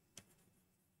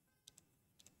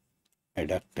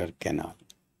adductor canal,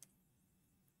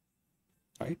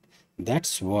 right?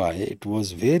 That's why it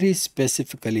was very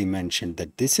specifically mentioned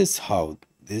that this is how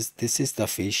this is the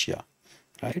fascia,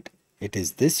 right? It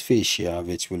is this fascia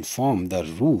which will form the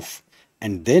roof,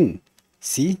 and then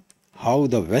see how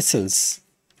the vessels,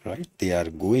 right, they are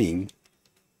going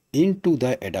into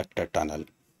the adductor tunnel,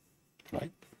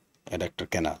 right? Adductor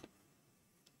canal.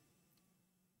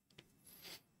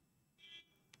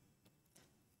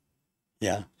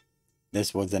 Yeah,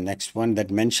 this was the next one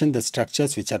that mentioned the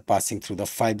structures which are passing through the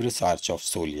fibrous arch of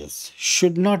soleus.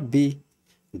 Should not be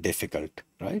difficult,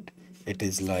 right? It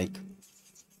is like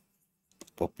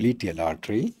popliteal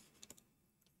artery,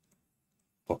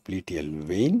 popliteal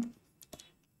vein,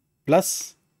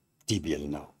 plus tibial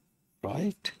nerve,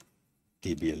 right?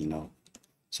 Tibial nerve.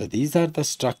 So these are the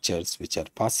structures which are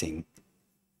passing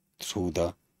through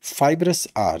the fibrous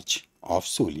arch of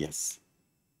soleus.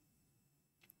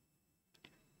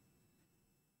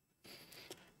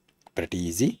 Pretty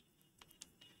easy.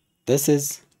 This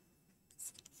is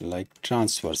like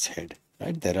transverse head,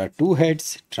 right? There are two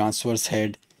heads, transverse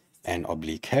head and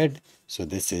oblique head. So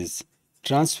this is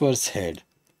transverse head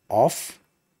of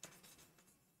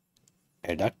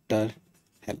adductor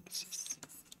hallucis,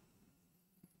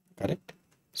 correct?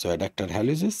 So adductor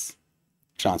hallucis,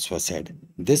 transverse head.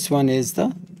 This one is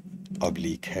the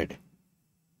oblique head.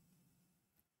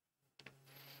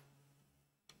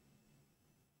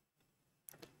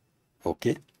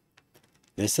 Okay,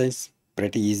 this is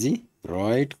pretty easy,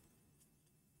 right?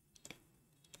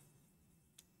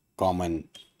 Common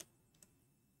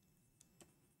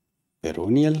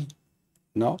peroneal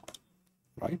now,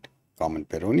 right? Common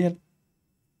peroneal.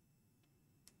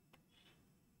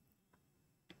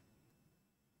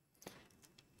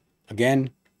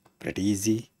 Again, pretty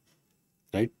easy,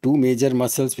 right? Two major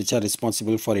muscles which are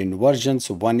responsible for inversion.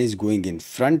 So one is going in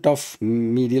front of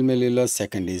medial malleolus,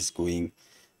 second is going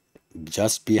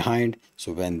just behind.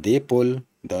 So when they pull,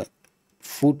 the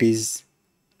foot is,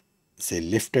 say,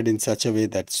 lifted in such a way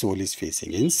that sole is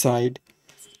facing inside.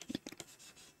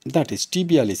 That is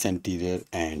tibialis anterior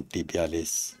and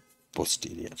tibialis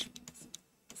posterior.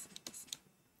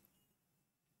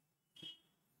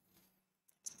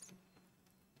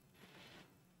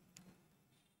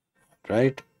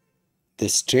 Right?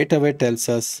 This straight away tells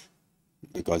us,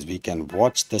 because we can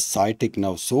watch the sciatic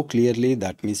nerve so clearly,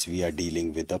 that means we are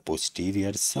dealing with the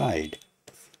posterior side,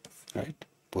 right?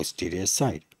 Posterior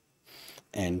side.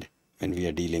 And when we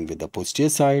are dealing with the posterior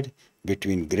side,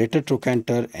 between greater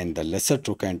trochanter and the lesser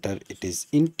trochanter, it is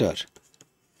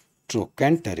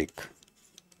intertrochanteric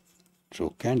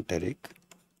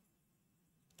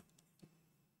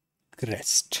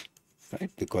crest,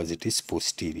 right? Because it is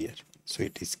posterior, so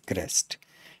it is crest.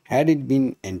 Had it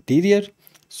been anterior,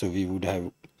 so we would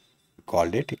have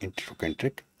called it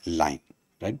intertrochanteric line,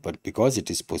 right? But because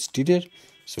it is posterior,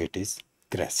 so it is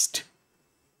crest.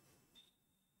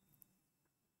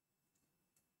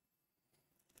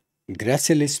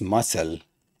 Gracilis muscle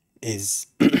is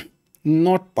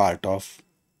not part of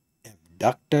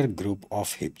abductor group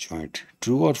of hip joint.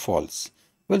 True or false?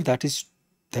 Well, that is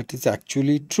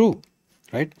actually true,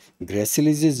 right?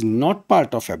 Gracilis is not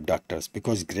part of abductors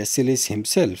because gracilis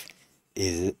himself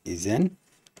is an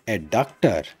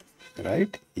adductor,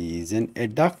 right? He is an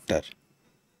adductor,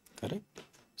 correct?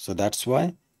 So that's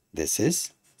why this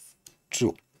is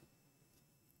true.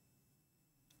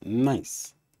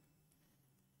 Nice.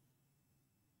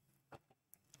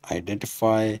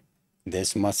 Identify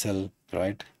this muscle,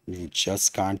 right? You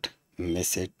just can't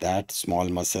miss it. That small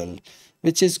muscle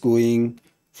which is going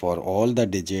for all the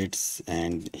digits,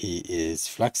 and he is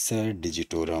flexor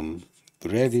digitorum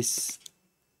brevis,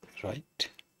 right?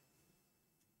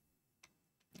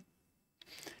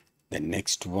 The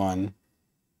next one,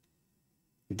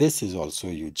 this is also,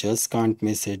 you just can't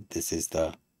miss it. This is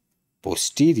the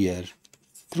posterior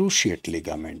cruciate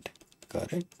ligament,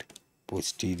 correct?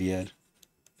 Posterior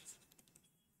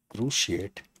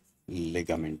cruciate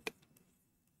ligament.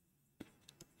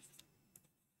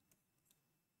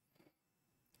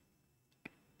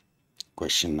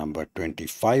 Question number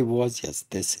 25 was, yes,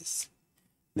 this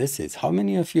is how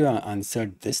many of you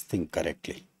answered this thing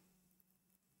correctly?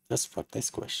 Just for this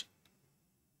question.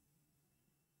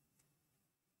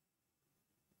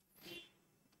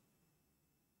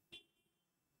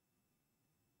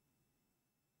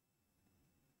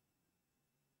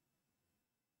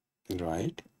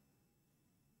 Right.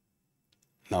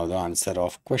 Now the answer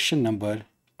of question number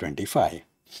 25.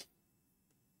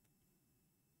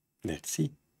 Let's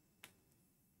see.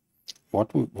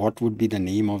 What would be the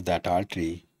name of that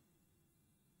artery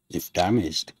if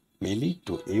damaged may lead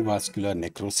to avascular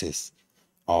necrosis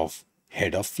of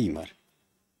head of femur?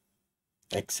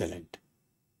 Excellent.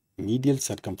 Medial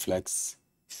circumflex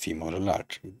femoral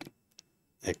artery.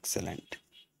 Excellent.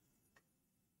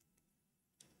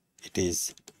 It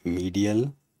is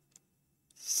medial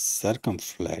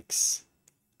circumflex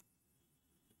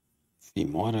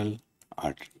femoral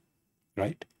artery,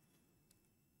 right?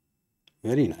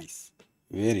 Very nice.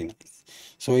 Very nice.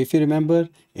 So if you remember,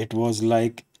 it was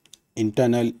like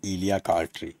internal iliac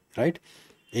artery, right?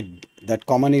 That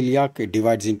common iliac, it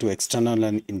divides into external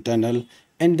and internal,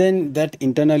 and then that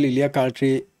internal iliac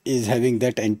artery is having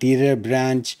that anterior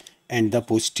branch and the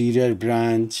posterior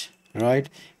branch, right?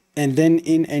 And then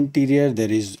in anterior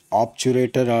there is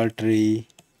obturator artery,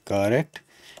 correct?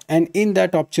 And in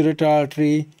that obturator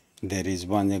artery there is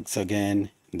once again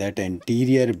that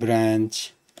anterior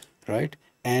branch, right?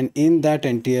 And in that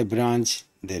anterior branch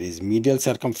there is medial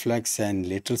circumflex and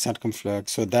lateral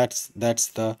circumflex. So that's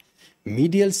the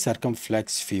medial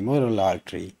circumflex femoral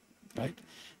artery, right?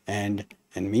 And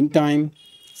in meantime,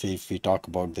 say if we talk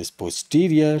about this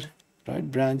posterior, right,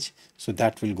 branch, so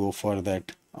that will go for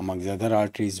that. Among the other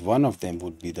arteries, one of them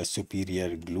would be the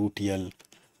superior gluteal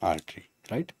artery,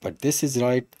 right? But this is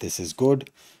right, this is good.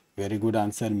 Very good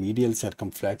answer, medial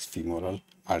circumflex femoral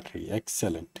artery.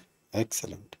 Excellent.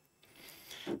 Excellent.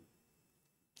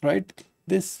 Right?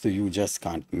 This, so you just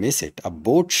can't miss it. A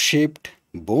boat-shaped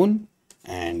bone,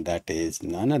 and that is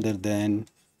none other than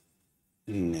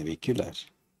navicular.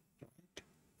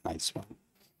 Nice one.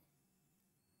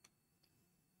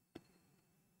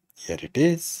 Here it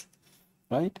is,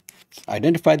 right?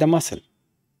 Identify the muscle.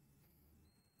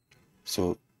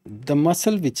 So the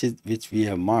muscle which we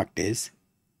have marked is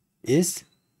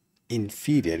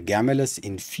inferior, gemellus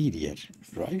inferior,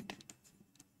 right?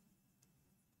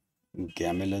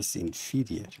 Gemellus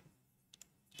inferior.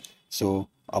 So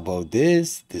above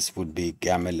this would be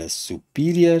gemellus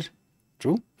superior,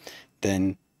 true.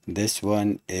 Then this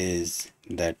one is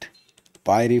that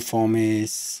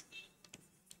piriformis,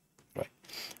 right?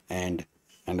 And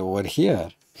over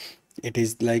here it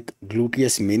is like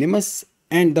gluteus minimus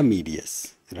and the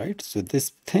medius, right? So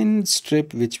this thin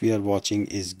strip which we are watching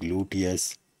is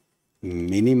gluteus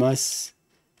minimus,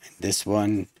 and this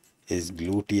one is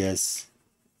gluteus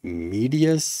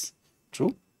medius,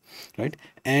 true, right?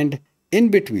 And in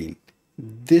between,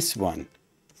 this one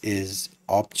is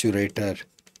obturator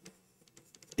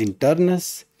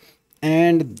internus,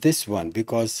 and this one,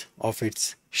 because of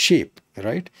its shape,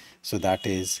 right? So that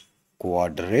is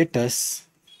quadratus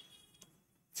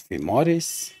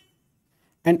femoris,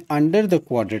 and under the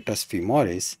quadratus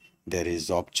femoris there is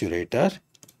obturator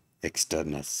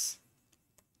externus,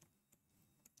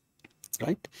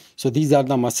 right? So these are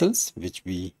the muscles which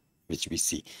we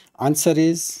see. Answer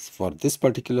is, for this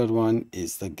particular one,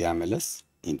 is the gemellus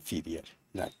inferior,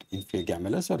 right? Inferior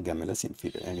gemellus or gemellus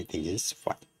inferior, anything is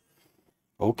fine.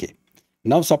 Okay,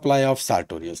 now supply of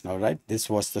sartorius. Now, right, this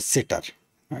was the sitter,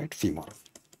 right, femoral.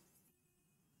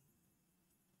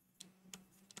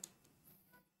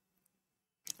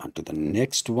 On to the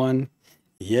next one.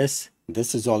 Yes,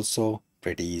 this is also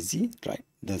pretty easy, right?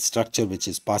 The structure which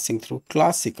is passing through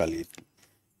classically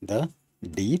the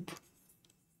deep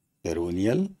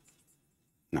peroneal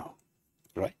nerve,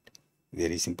 right?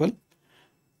 Very simple.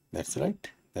 That's right.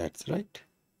 That's right.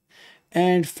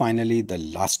 And finally, the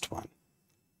last one.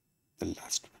 The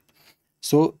last one.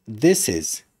 So this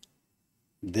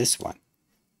one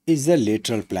is the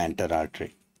lateral plantar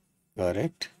artery.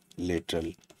 Correct?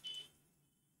 Lateral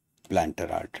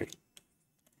plantar artery.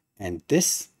 And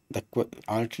this, the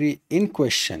artery in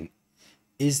question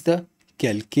is the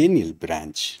calcaneal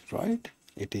branch, right?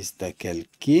 It is the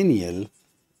calcaneal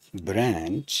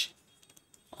branch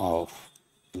of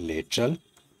lateral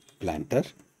plantar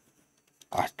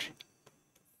artery.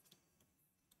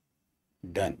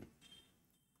 Done.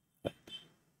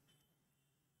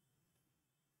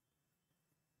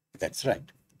 That's right.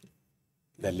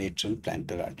 The lateral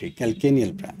plantar artery,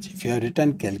 calcaneal branch. If you have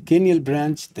written calcaneal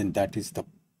branch, then that is the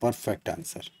perfect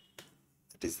answer.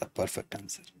 That is the perfect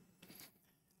answer.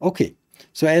 Okay.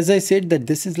 So as I said that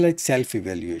this is like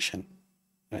self-evaluation,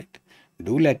 right?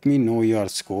 Do let me know your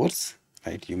scores,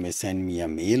 right? You may send me a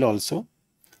mail also.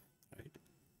 Right?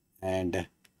 And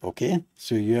okay,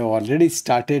 so you have already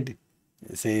started,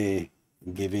 say,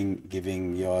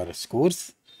 giving your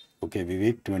scores. Okay,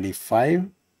 Vivek 25,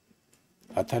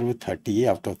 Atharv 30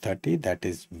 out of 30. That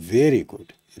is very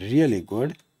good, really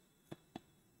good.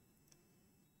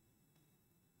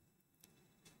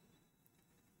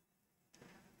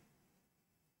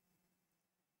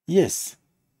 Yes,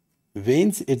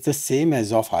 veins, it's the same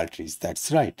as of arteries.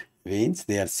 That's right. Veins,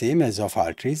 they are same as of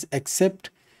arteries except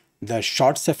the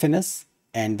short saphenous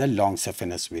and the long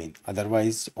saphenous vein.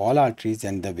 Otherwise, all arteries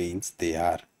and the veins, they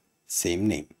are same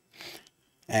name.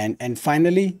 And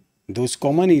finally, those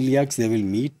common iliacs, they will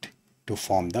meet to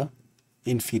form the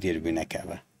inferior vena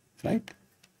cava, right?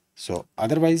 So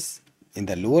otherwise, in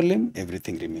the lower limb,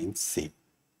 everything remains same.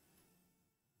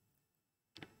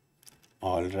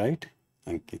 All right.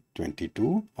 Ankit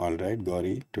 22. All right.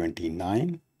 Gauri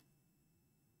 29.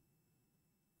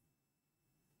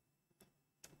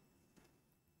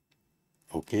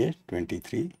 Okay.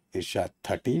 23. Irshad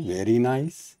 30. Very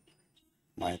nice.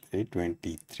 Maitri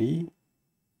 23.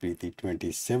 Preeti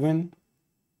 27.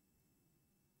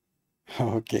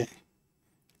 Okay.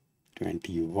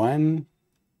 21.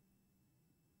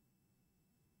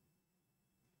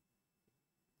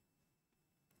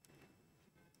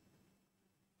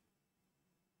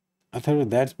 Atharva,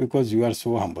 that's because you are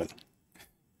so humble.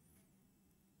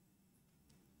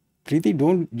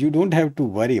 Preeti, you don't have to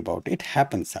worry about it. It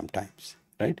happens sometimes,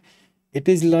 right? It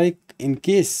is like in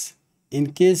case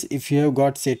if you have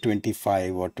got say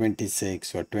 25 or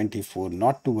 26 or 24,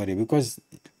 not to worry, because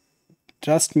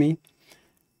trust me,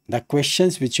 the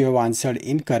questions which you have answered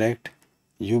incorrect,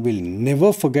 you will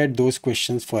never forget those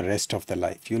questions for rest of the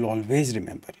life. You'll always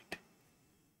remember it.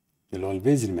 You'll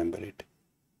always remember it.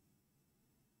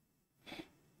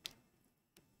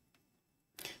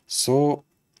 So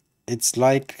it's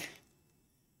like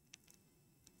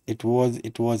it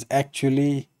was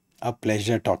actually a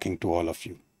pleasure talking to all of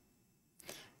you.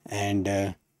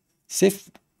 And Sif,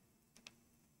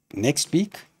 next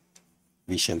week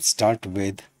we shall start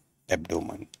with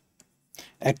abdomen.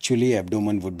 Actually,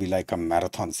 abdomen would be like a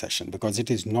marathon session because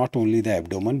it is not only the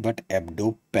abdomen but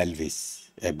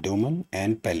abdo-pelvis, abdomen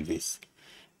and pelvis.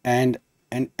 And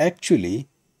actually,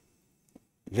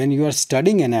 when you are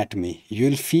studying anatomy, you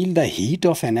will feel the heat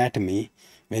of anatomy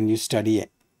when you study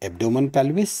abdomen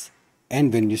pelvis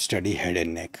and when you study head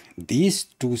and neck. These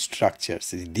two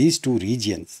structures, these two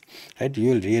regions, right,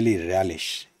 you will really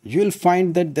relish. You will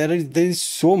find that there is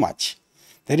so much.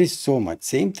 There is so much.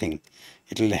 Same thing.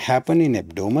 It will happen in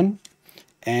abdomen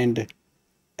and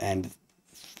and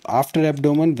after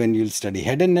abdomen, when you'll study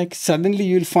head and neck, suddenly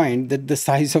you'll find that the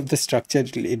size of the structure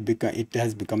it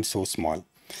has become so small.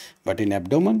 But in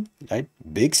abdomen, right,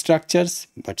 big structures,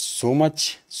 but so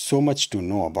much to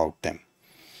know about them,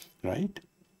 right?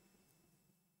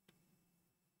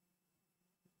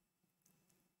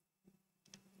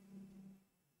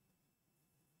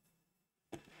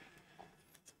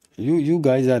 You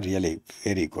guys are really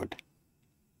very good.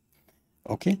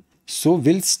 Okay, so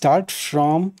we'll start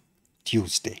from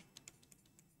Tuesday,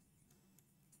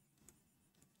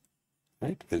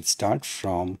 right? We'll start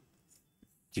from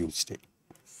Tuesday.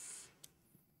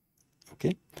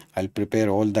 Okay, I'll prepare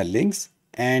all the links,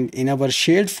 and in our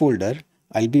shared folder,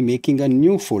 I'll be making a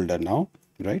new folder now,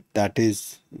 right? That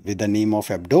is with the name of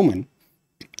abdomen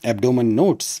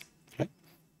notes, right?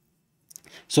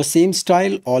 So same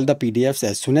style, all the PDFs,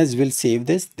 as soon as we'll save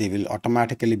this, they will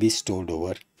automatically be stored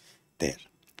over there,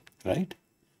 right?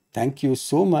 Thank you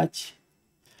so much.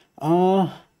 Uh,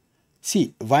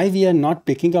 See, why we are not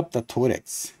picking up the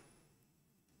thorax?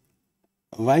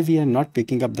 Why we are not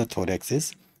picking up the thorax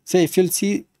is, so if you'll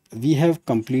see, we have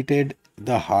completed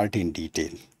the heart in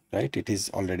detail, right? It is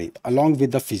already along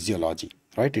with the physiology,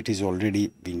 right? It is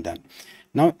already been done.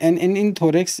 Now, and in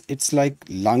thorax, it's like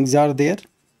lungs are there,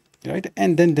 right?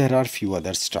 And then there are few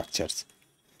other structures.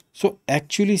 So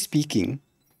actually speaking,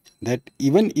 that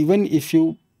even if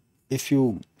you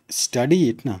study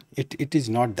it now, it is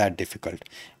not that difficult.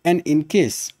 And in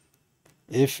case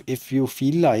if you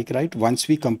feel like, right, once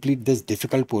we complete this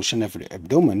difficult portion of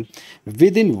abdomen,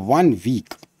 within 1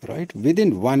 week, right,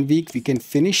 within 1 week we can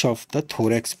finish off the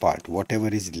thorax part, whatever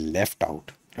is left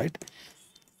out, right?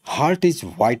 Heart is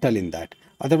vital in that.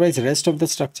 Otherwise rest of the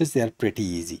structures, they are pretty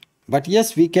easy. But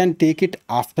yes, we can take it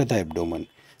after the abdomen,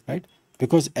 right?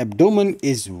 Because abdomen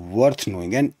is worth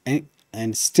knowing,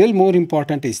 and still more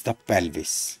important is the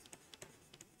pelvis,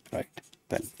 right?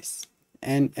 Pelvis.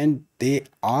 And they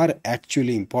are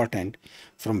actually important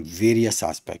from various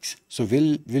aspects. So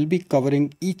we'll be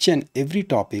covering each and every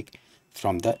topic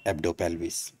from the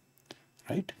abdopelvis,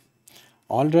 right?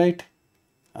 All right.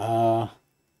 uh,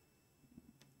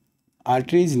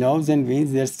 Arteries, nerves, and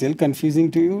veins, they're still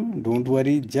confusing to you. Don't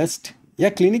worry. Just,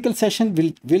 yeah, clinical session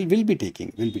will be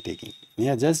taking. Will be taking.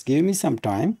 Yeah, just give me some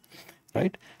time,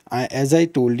 right? As I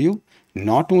told you,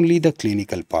 not only the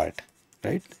clinical part,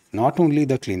 right? Not only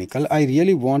the clinical. I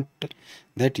really want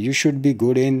that you should be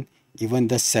good in even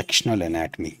the sectional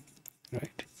anatomy,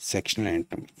 right? Sectional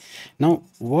anatomy. Now,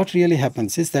 what really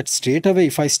happens is that straight away,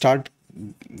 if I start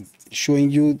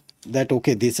showing you that,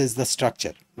 okay, this is the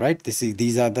structure, right,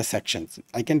 these are the sections,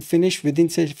 I can finish within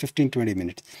say 15-20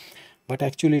 minutes, but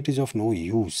actually it is of no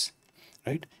use,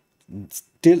 right?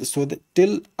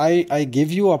 Till I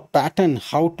give you a pattern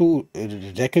how to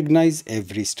recognize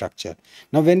every structure.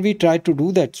 Now when we try to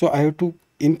do that, so I have to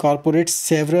incorporate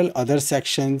several other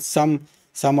sections,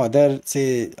 some other,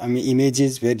 say, I mean,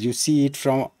 images where you see it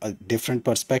from a different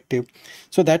perspective.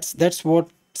 So that's what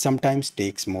sometimes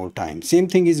takes more time. Same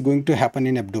thing is going to happen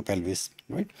in abdopelvis,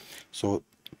 right? So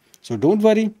don't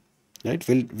worry, right?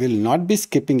 We'll not be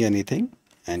skipping anything,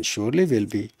 and surely we'll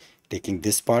be taking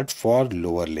this part for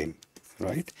lower limb,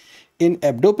 right? In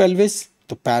abdopelvis,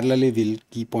 so parallelly we'll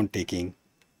keep on taking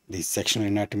the sectional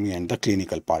anatomy and the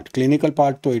clinical part. Clinical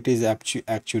part, so it is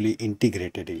actually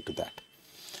integrated into that,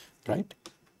 right?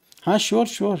 Sure,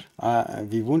 sure.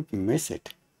 We won't miss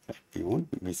it. Right? We won't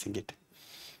be missing it.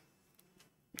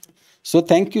 So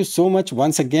thank you so much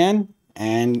once again,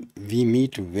 and we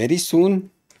meet very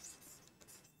soon.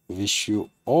 Wish you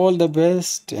all the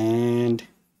best and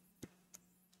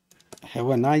have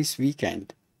a nice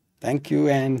weekend. Thank you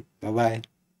and bye bye.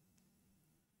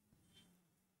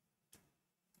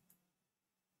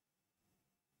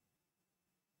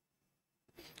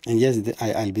 And yes,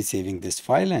 I'll be saving this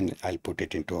file and I'll put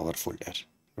it into our folder.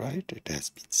 Right? It has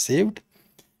been saved.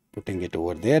 Putting it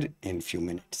over there in few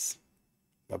minutes.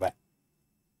 Bye bye.